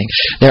anything.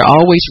 They're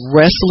always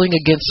wrestling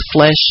against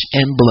flesh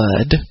and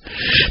blood,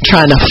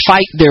 trying to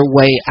fight their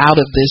way out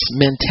of this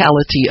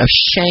mentality of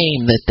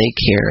shame that they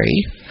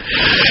carry.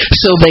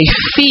 So they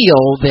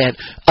feel that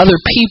other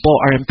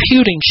people are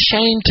imputing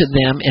shame to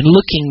them and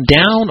looking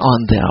down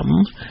on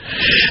them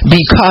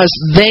because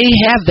they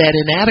have that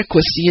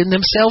inadequacy in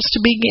themselves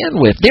to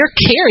begin with. They're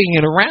carrying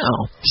it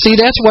around. See,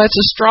 that's why it's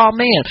a straw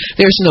man.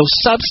 There's no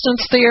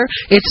substance there.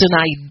 It's an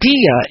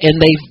idea, and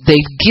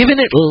they've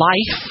given it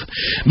life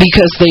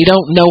because they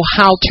don't know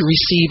how to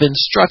receive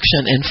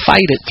instruction and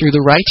fight it through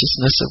the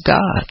righteousness of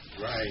God.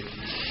 Right.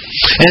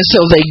 And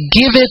so they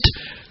give it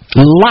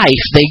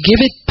life. They give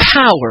it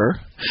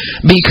power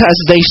because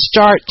they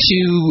start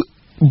to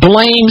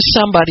blame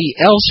somebody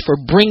else for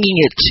bringing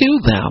it to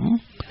them.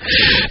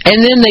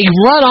 And then they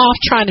run off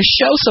trying to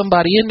show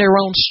somebody in their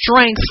own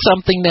strength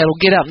something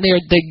that'll get out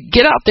there. They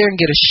get out there and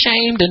get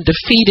ashamed and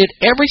defeated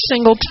every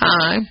single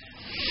time.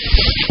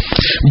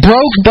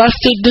 Broke,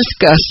 busted,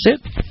 disgusted.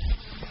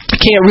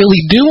 Can't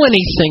really do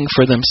anything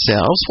for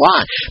themselves.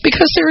 Why?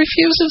 Because they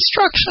refuse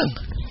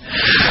instruction.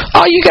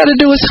 All you got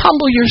to do is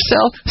humble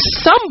yourself.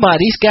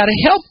 Somebody's got to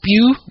help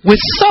you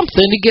with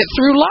something to get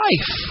through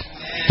life.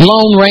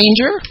 Lone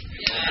Ranger.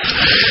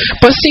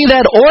 But see,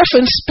 that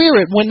orphan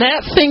spirit, when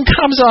that thing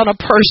comes on a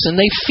person,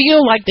 they feel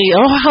like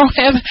Lord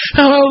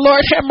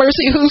have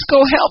mercy, who's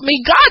going to help me?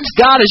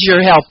 God is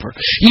your helper.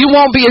 You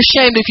won't be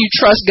ashamed if you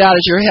trust God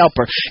as your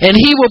helper. And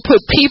He will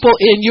put people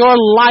in your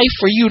life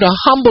for you to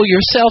humble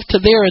yourself to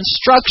their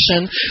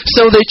instruction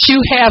so that you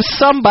have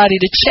somebody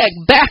to check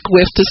back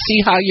with to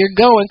see how you're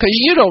going, because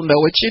you don't know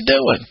what you're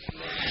doing.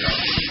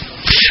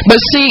 But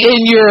see,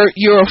 in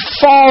your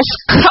false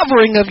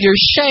covering of your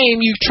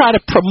shame, you try to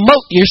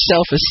promote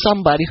yourself as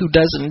somebody who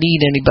doesn't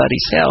need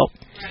anybody's help.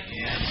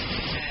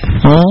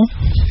 Huh?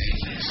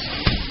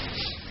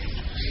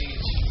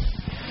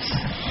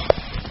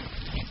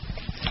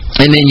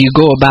 And then you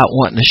go about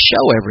wanting to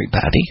show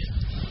everybody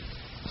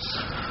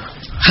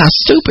how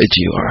stupid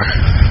you are.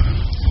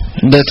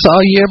 That's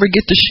all you ever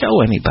get to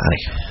show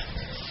anybody.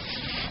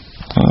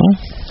 Huh?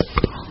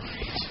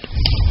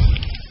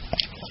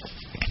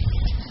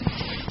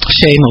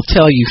 Shame will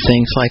tell you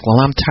things like, well,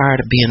 I'm tired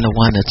of being the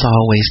one that's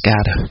always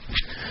got to,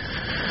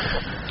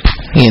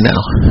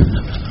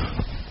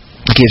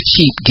 give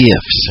cheap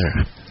gifts.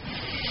 Or,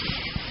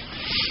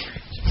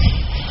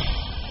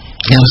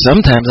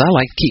 sometimes I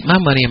like to keep my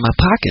money in my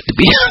pocket, to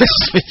be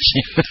honest with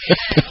you.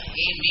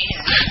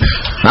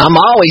 I'm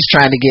always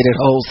trying to get it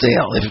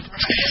wholesale.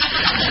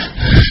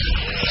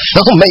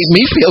 Don't make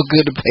me feel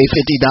good to pay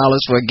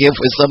 $50 for a gift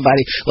with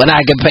somebody when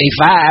I can pay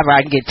 $5 or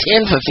I can get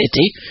 10 for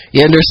 $50.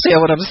 You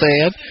understand what I'm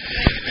saying?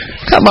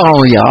 Come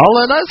on,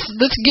 y'all.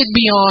 Let's get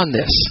beyond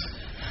this.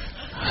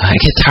 I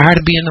get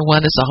tired of being the one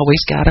that's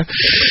always got to,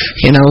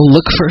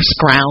 look for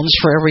scrounge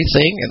for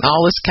everything and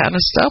all this kind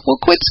of stuff. Well,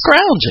 quit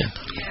scrounging.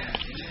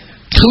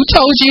 Who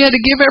told you had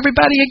to give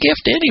everybody a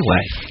gift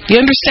anyway? You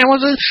understand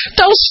what it is?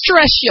 Don't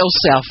stress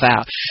yourself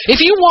out.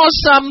 If you want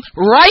some,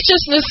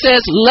 righteousness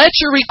says, let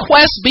your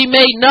request be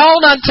made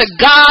known unto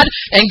God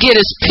and get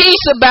His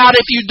peace about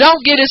it. If you don't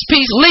get His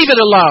peace, leave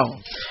it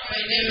alone.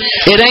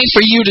 It ain't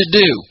for you to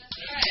do.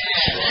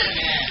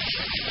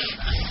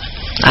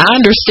 I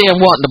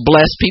understand wanting to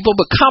bless people,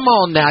 but come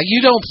on now.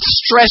 You don't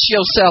stress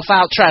yourself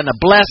out trying to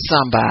bless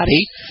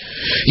somebody.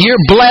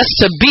 You're blessed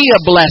to be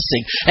a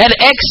blessing. And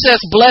excess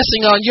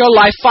blessing on your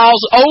life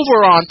falls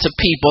over onto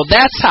people.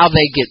 That's how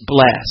they get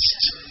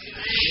blessed.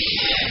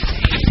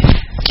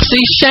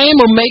 See,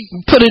 shame will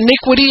put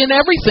iniquity in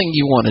everything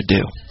you want to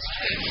do.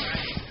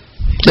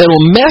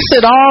 It'll mess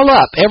it all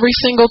up every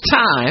single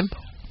time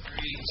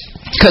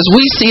because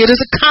we see it as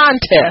a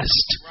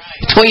contest.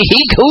 Between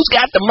who's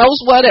got the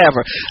most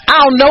whatever. I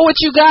don't know what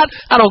you got.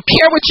 I don't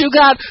care what you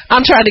got.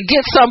 I'm trying to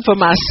get something for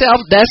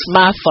myself. That's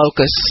my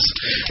focus.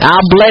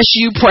 I'll bless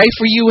you, pray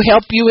for you,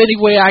 help you any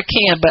way I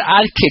can, but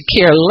I could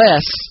care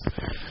less.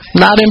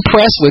 Not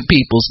impressed with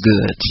people's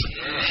goods.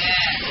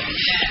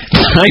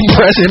 I'm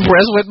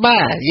impressed with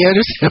mine. You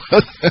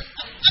understand?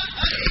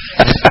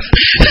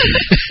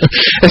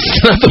 That's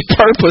not the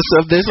purpose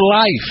of this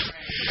life.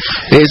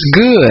 It's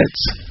goods.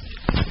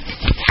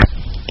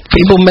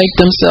 People make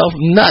themselves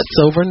nuts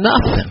over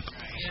nothing.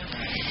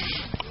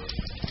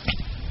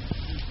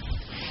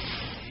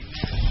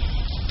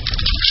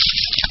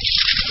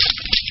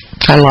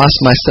 I lost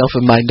myself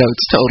in my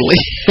notes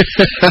totally.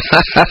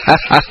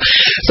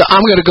 So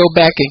I'm going to go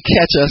back and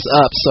catch us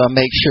up so I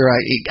make sure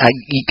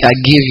I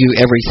give you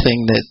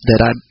everything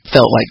that I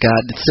felt like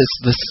God.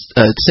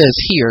 It says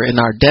here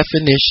in our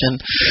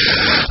definition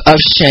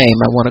of shame,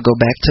 I want to go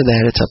back to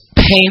that. It's a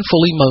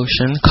painful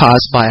emotion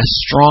caused by a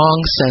strong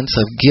sense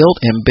of guilt,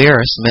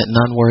 embarrassment, and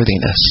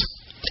unworthiness,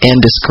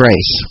 and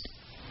disgrace.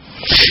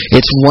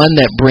 It's one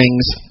that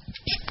brings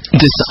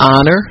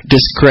dishonor,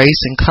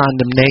 disgrace, and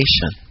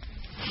condemnation.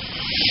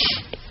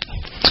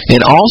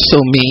 It also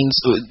means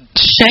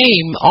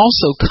shame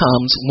also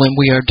comes when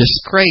we are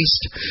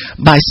disgraced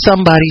by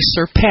somebody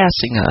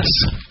surpassing us.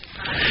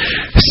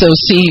 So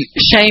see,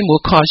 shame will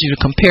cause you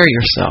to compare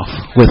yourself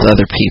with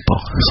other people.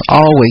 It's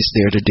always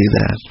there to do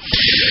that.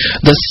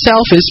 The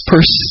self is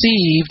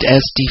perceived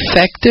as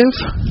defective,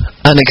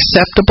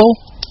 unacceptable,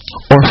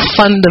 or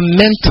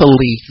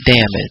fundamentally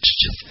damaged.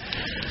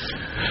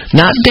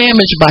 Not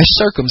damaged by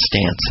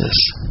circumstances,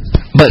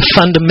 but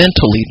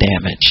fundamentally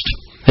damaged.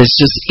 It's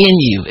just in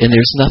you, and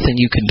there's nothing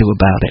you can do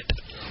about it.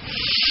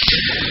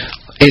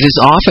 It is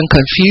often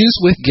confused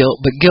with guilt,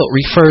 but guilt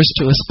refers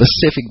to a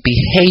specific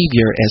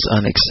behavior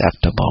as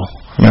unacceptable.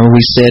 Remember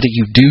we said if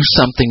you do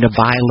something to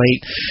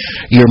violate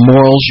your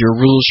morals, your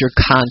rules, your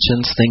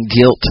conscience, then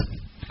guilt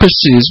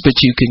pursues,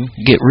 but you can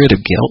get rid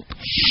of guilt.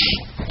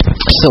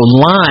 So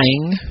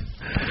lying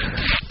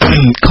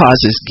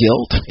causes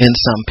guilt in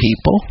some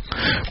people.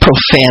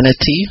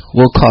 Profanity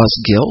will cause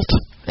guilt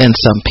in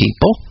some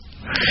people.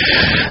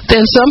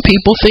 Then some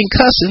people think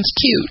cussing's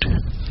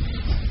cute.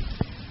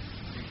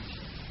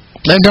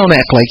 Now don't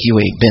act like you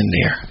ain't been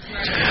there.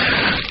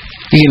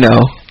 You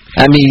know,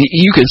 I mean,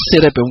 you can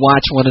sit up and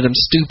watch one of them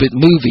stupid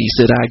movies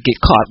that I get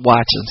caught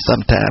watching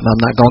sometime. I'm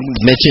not going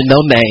to mention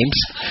no names,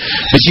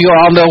 but you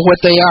all know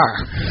what they are.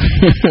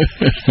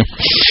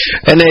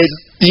 And they,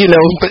 you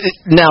know,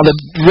 now the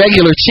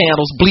regular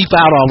channels bleep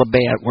out all the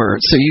bad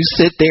words. So you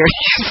sit there,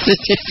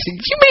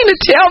 you mean to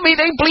tell me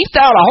they bleeped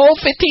out a whole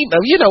 15?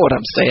 You know what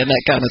I'm saying,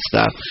 that kind of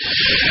stuff.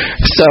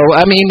 So,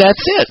 I mean,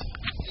 that's it.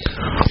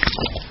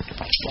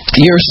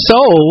 Your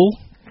soul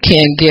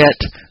can get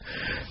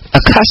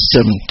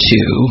accustomed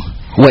to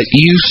what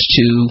used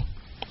to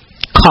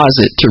cause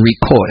it to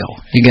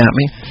recoil. You got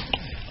me?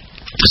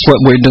 It's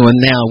what we're doing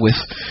now with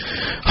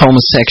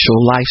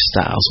homosexual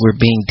lifestyles. We're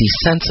being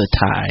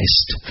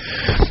desensitized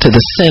to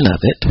the sin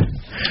of it,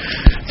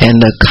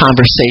 and the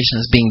conversation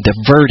is being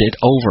diverted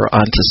over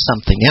onto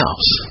something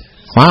else.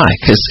 Why?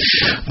 Because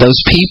those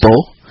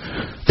people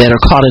that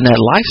are caught in that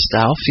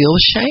lifestyle feel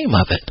ashamed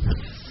of it.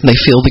 They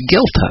feel the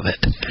guilt of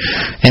it.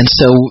 And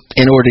so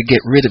in order to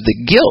get rid of the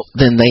guilt,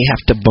 then they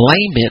have to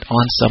blame it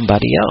on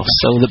somebody else.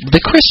 So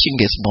the Christian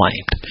gets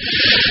blamed.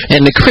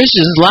 And the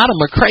Christians, a lot of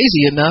them are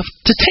crazy enough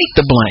to take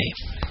the blame.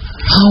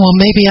 Oh, well,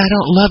 maybe I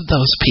don't love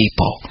those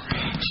people.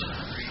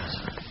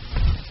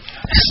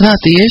 It's not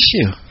the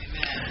issue.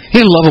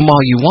 You love them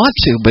all you want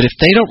to, but if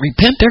they don't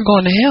repent, they're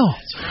going to hell.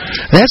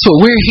 That's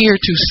what we're here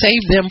to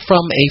save them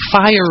from a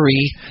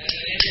fiery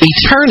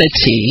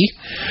eternity,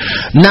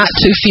 not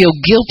to feel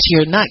guilty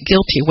or not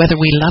guilty whether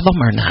we love them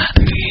or not.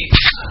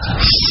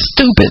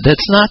 Stupid.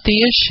 That's not the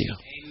issue.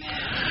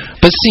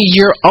 But see,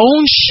 your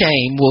own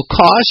shame will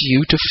cause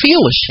you to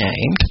feel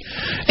ashamed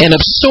and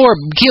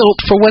absorb guilt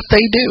for what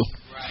they do.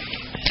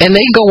 And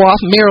they go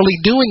off merely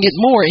doing it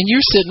more, and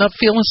you're sitting up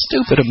feeling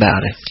stupid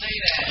about it.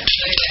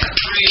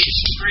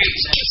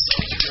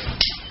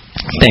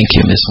 Thank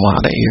you, Miss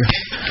Wanda. You're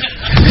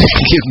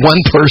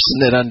one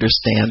person that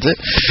understands it.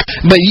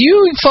 But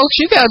you folks,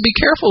 you got to be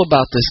careful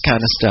about this kind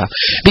of stuff.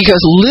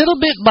 Because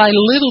little bit by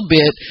little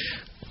bit,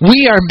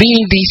 we are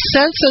being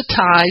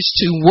desensitized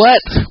to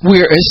what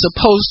is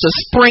supposed to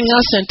spring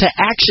us into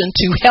action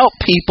to help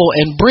people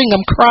and bring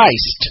them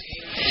Christ.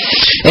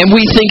 And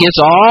we think it's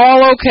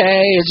all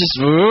okay. It's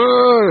just...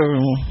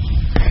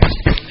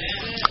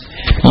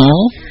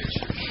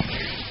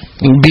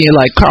 Being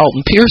like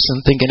Carlton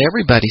Pearson, thinking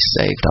everybody's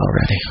saved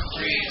already.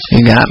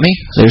 You got me?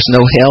 There's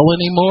no hell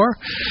anymore.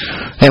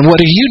 And what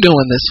are you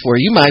doing this for?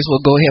 You might as well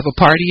go have a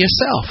party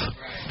yourself.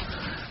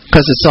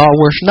 Because it's all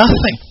worth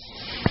nothing.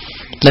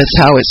 That's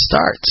how it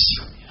starts.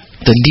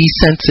 The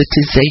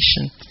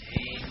desensitization.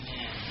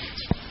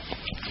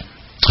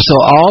 So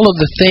all of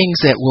the things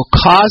that will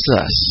cause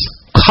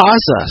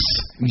us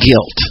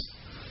guilt,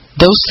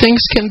 those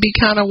things can be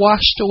kind of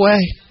washed away.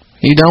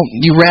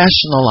 You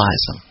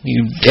rationalize them.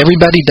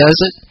 Everybody does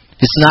it.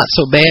 It's not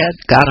so bad.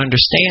 God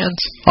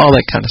understands. All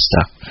that kind of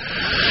stuff.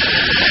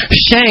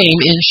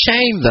 In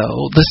shame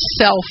though, the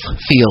self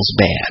feels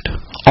bad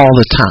all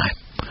the time.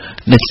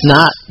 And it's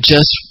not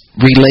just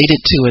related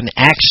to an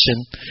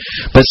action,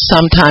 but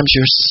sometimes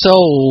your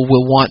soul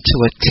will want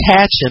to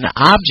attach an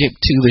object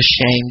to the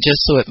shame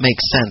just so it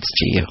makes sense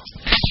to you.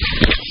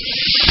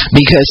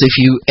 Because if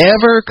you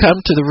ever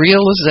come to the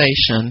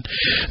realization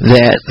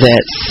that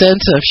that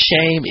sense of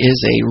shame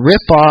is a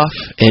ripoff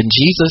and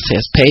Jesus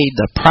has paid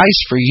the price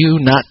for you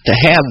not to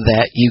have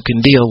that, you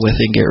can deal with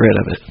it and get rid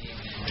of it.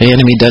 The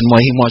enemy doesn't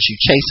want, he wants you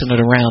chasing it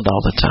around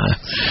all the time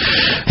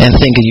and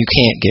thinking you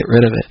can't get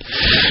rid of it.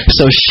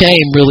 So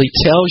shame really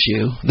tells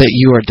you that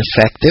you are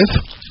defective.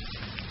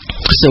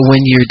 So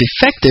when you're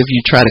defective,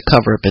 you try to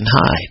cover up and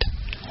hide.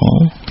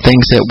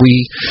 Things that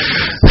we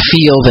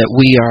feel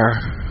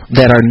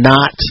that are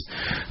not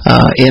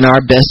in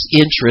our best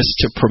interest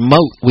to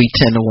promote, we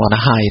tend to want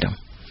to hide them.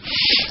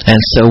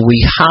 And so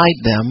we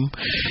hide them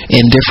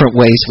in different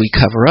ways we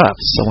cover up.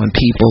 So when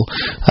people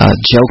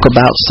joke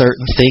about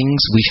certain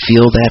things, we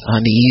feel that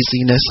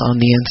uneasiness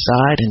on the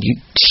inside, and you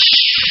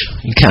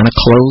kind of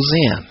close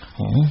in.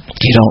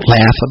 You don't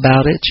laugh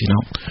about it.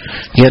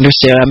 You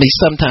understand? I mean,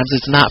 sometimes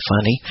it's not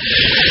funny,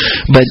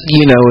 but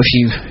if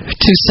you're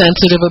too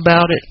sensitive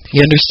about it,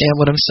 you understand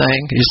what I'm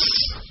saying? It's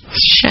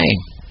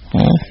shame.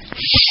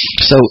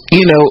 So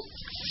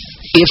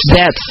if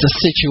that's the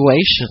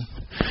situation,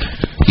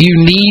 you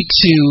need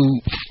to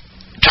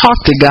talk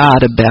to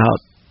God about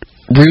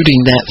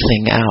rooting that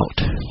thing out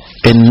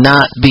and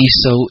not be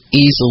so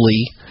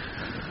easily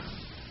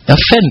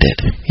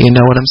offended. You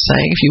know what I'm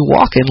saying? If you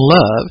walk in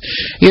love,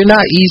 you're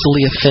not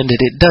easily offended.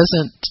 It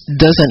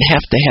doesn't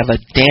have to have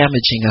a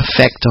damaging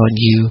effect on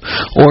you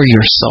or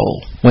your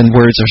soul when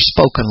words are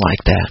spoken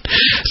like that.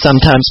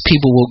 Sometimes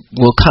people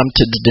will come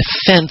to the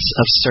defense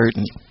of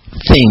certain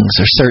things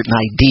or certain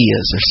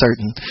ideas or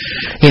certain,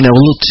 a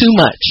little too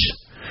much,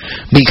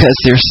 because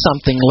there's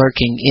something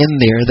lurking in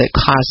there that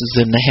causes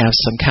them to have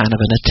some kind of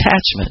an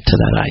attachment to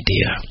that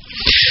idea.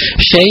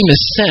 Shame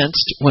is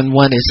sensed when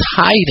one is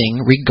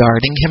hiding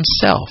regarding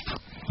himself.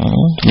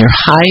 You're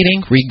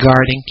hiding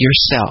regarding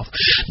yourself.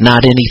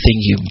 Not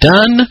anything you've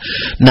done,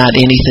 not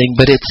anything,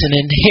 but it's an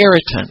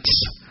inheritance.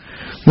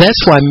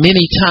 That's why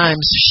many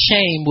times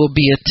shame will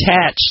be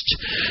attached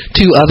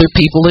to other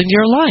people in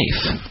your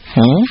life.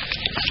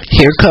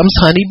 Here comes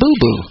Honey Boo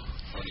Boo.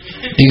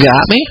 You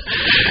got me?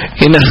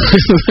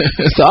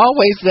 It's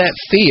always that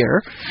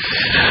fear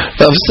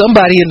of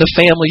somebody in the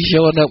family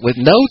showing up with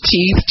no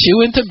teeth,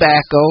 chewing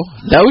tobacco,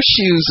 no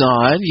shoes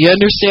on. You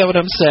understand what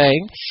I'm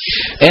saying?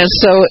 And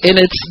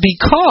it's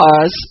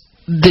because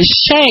the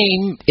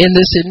shame in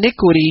this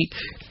iniquity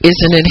is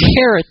an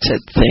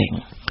inherited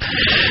thing.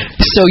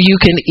 So you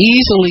can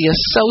easily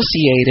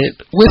associate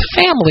it with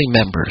family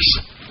members.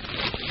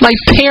 Like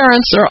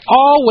parents are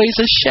always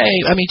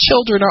ashamed.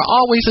 Children are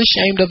always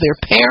ashamed of their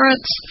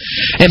parents,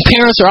 and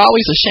parents are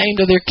always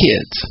ashamed of their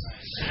kids.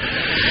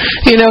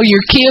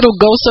 Your kid will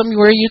go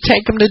somewhere, you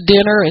take them to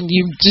dinner, and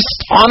you just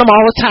on them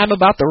all the time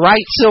about the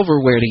right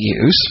silverware to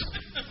use.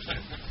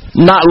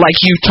 Not like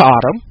you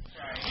taught them.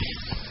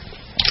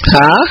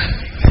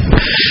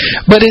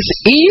 But it's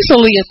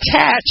easily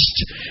attached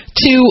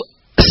to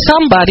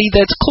somebody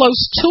that's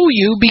close to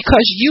you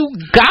because you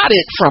got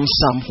it from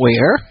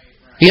somewhere.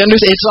 You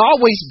understand? It's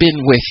always been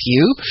with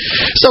you.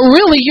 So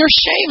really, your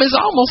shame is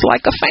almost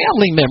like a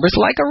family member. It's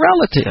like a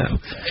relative.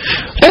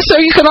 And so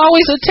you can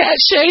always attach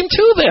shame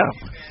to them.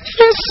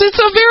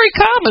 It's a very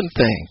common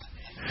thing.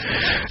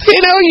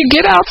 You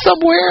get out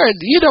somewhere and,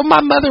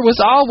 my mother was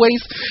always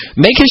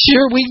making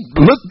sure we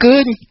looked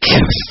good and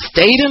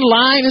stayed in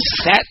line and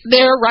sat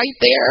there right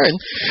there. And,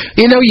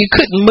 you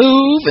couldn't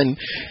move. And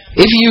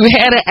if you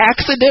had an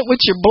accident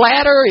with your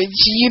bladder, and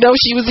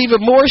she was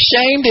even more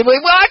ashamed. Well,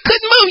 I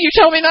couldn't move. You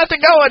told me not to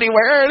go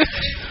anywhere.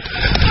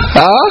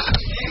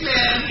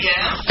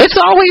 It's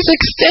always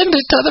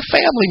extended to the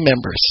family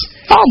members.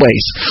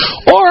 Always.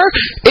 Or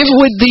if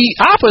with the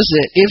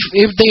opposite,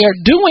 if they are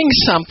doing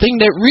something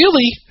that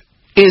really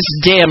is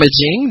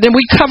damaging, then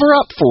we cover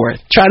up for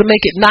it. Try to make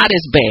it not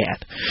as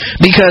bad.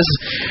 Because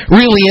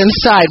really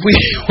inside we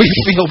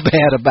feel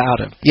bad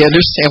about them. You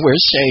understand? We're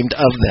ashamed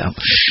of them.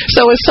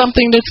 So it's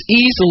something that's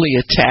easily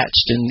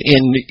attached,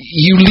 and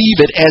you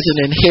leave it as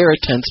an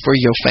inheritance for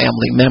your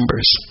family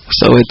members.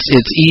 So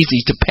it's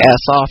easy to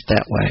pass off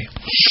that way.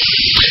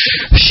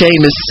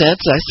 Shame is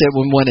sensed, I said,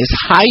 when one is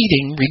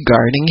hiding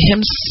regarding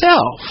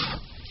himself.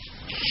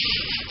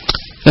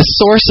 The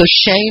source of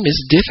shame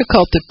is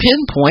difficult to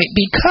pinpoint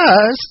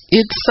because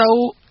it's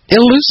so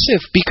elusive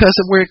because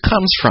of where it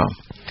comes from.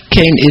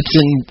 It's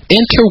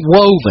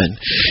interwoven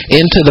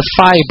into the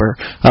fiber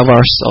of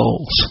our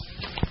souls.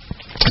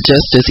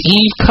 Just as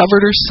Eve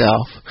covered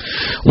herself,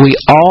 we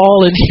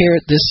all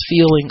inherit this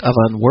feeling of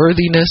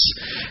unworthiness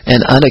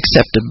and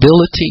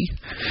unacceptability.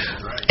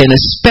 And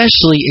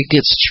especially it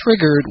gets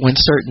triggered when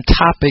certain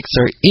topics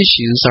or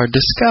issues are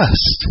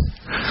discussed.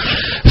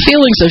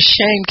 Feelings of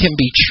shame can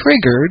be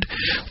triggered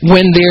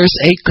when there's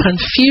a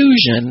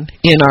confusion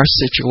in our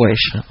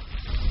situation.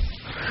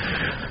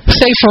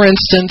 Say, for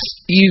instance,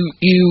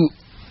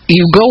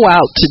 you go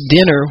out to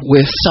dinner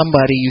with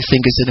somebody you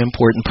think is an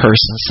important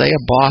person. Say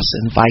a boss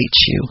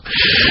invites you,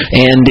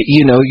 and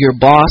your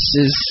boss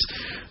is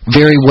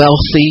very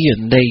wealthy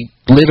and they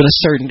live in a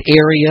certain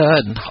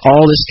area and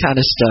all this kind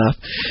of stuff.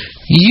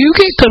 You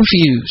get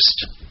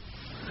confused.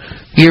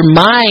 Your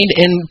mind,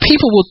 and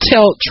people will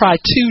try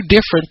two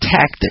different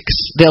tactics.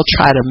 They'll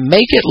try to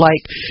make it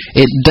like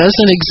it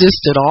doesn't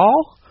exist at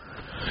all,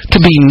 to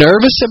be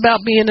nervous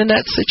about being in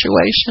that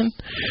situation,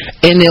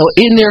 and they'll,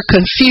 in their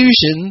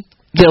confusion,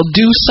 they'll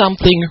do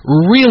something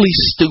really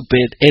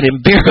stupid and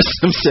embarrass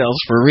themselves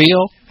for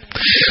real.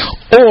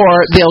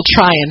 Or they'll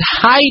try and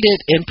hide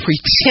it and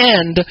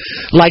pretend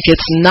like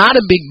it's not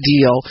a big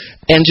deal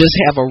and just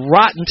have a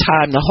rotten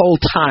time the whole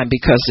time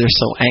because they're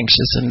so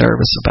anxious and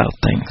nervous about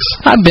things.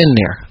 I've been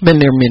there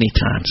many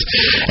times.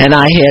 And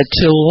I had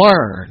to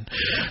learn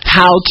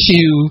how to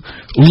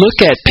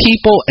look at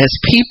people as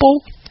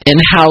people and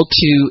how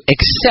to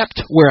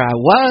accept where I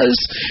was.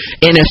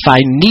 And if I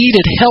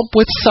needed help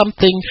with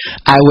something,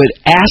 I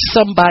would ask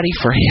somebody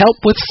for help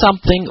with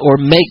something or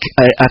make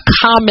a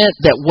comment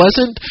that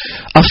wasn't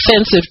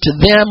offensive to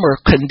them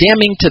or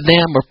condemning to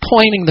them or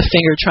pointing the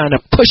finger, trying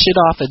to push it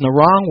off in the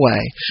wrong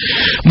way.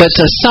 But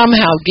to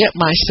somehow get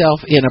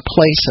myself in a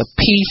place of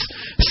peace,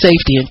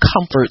 safety, and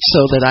comfort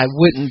so that I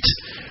wouldn't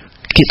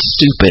get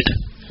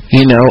stupid,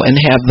 and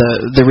have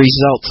the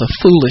results of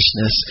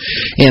foolishness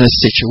in a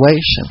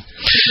situation.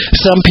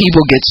 Some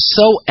people get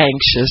so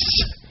anxious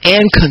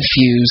and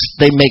confused,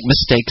 they make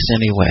mistakes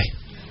anyway.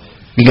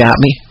 You got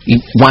me? You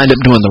wind up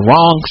doing the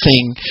wrong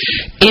thing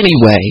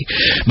anyway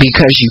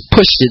because you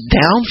pushed it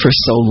down for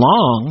so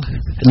long,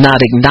 not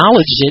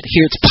acknowledged it.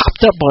 Here it's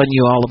popped up on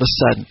you all of a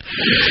sudden.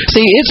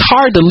 See, it's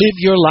hard to live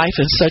your life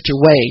in such a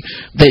way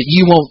that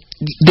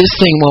this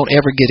thing won't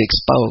ever get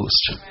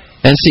exposed.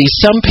 And see,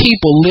 some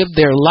people live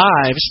their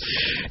lives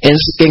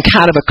in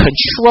kind of a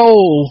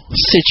control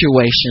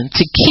situation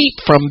to keep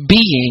from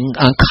being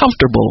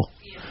uncomfortable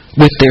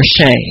with their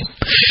shame.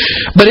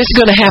 But it's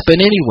going to happen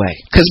anyway,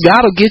 because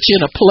God will get you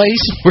in a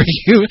place where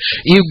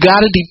you've got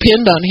to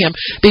depend on Him,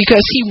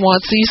 because He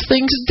wants these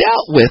things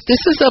dealt with.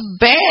 This is a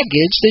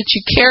baggage that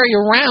you carry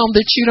around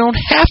that you don't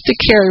have to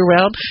carry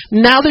around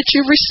now that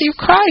you've received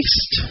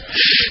Christ.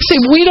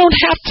 See, we don't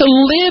have to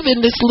live in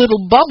this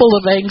little bubble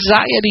of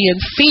anxiety and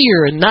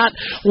fear and not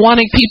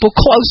wanting people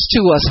close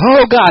to us.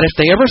 Oh God, if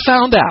they ever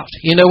found out,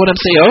 you know what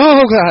I'm saying?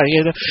 Oh God,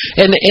 you know,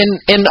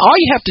 and all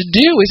you have to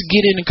do is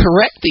get in and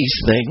correct these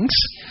things.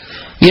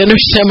 You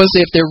understand? As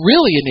if they're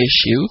really an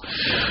issue,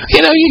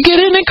 you get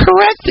in and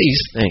correct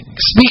these things,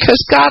 because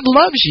God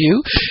loves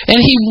you and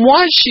He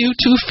wants you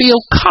to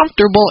feel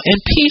comfortable and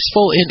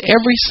peaceful in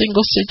every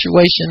single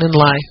situation in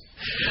life.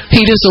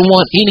 He doesn't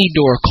want any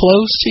door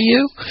closed to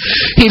you.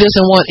 He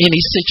doesn't want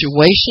any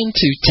situation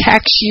to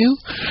tax you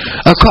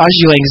or cause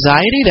you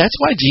anxiety. That's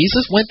why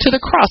Jesus went to the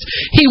cross.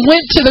 He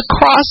went to the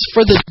cross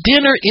for the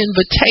dinner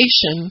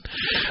invitation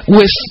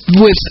with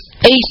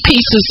 8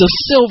 pieces of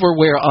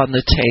silverware on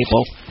the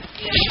table.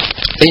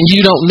 And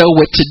you don't know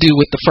what to do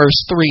with the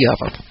first 3 of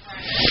them.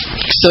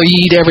 So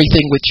you eat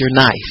everything with your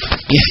knife.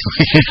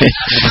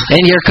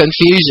 And your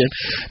confusion.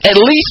 At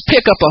least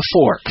pick up a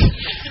fork.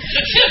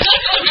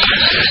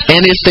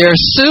 And if there's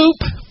soup,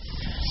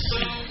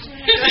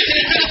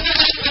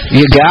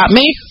 you got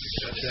me?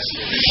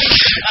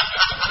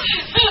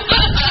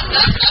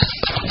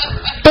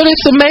 But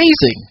it's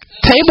amazing.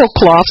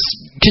 Tablecloths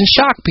can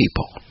shock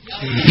people.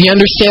 You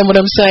understand what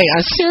I'm saying?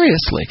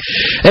 Seriously.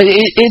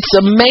 It's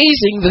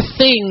amazing the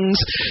things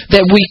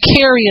that we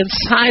carry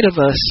inside of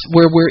us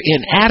where we're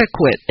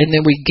inadequate, and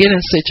then we get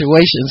in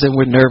situations and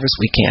we're nervous,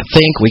 we can't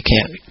think,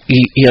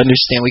 you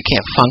understand, we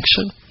can't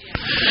function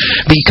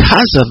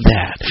because of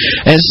that.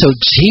 And so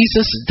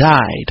Jesus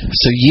died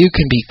so you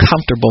can be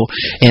comfortable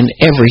in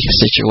every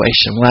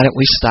situation. Why don't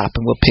we stop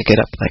and we'll pick it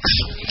up next.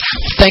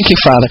 Thank you,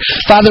 Father.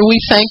 Father,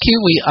 we thank you,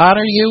 we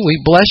honor you, we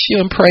bless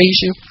you and praise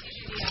you.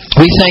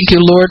 We thank you,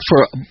 Lord,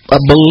 for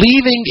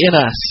believing in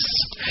us,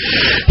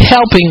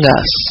 helping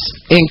us,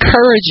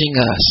 encouraging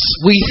us.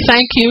 We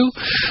thank you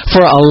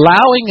for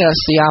allowing us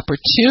the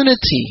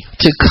opportunity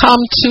to come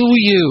to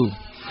you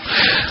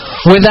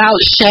without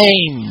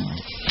shame.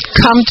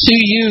 Come to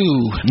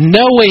you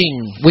knowing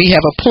we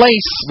have a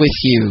place with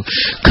you.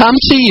 Come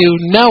to you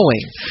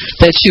knowing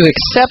that you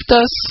accept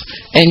us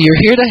and you're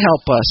here to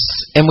help us.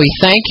 And we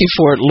thank you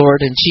for it,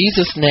 Lord. In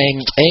Jesus'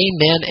 name,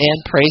 amen and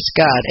praise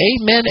God.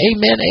 Amen,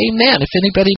 amen, amen. If anybody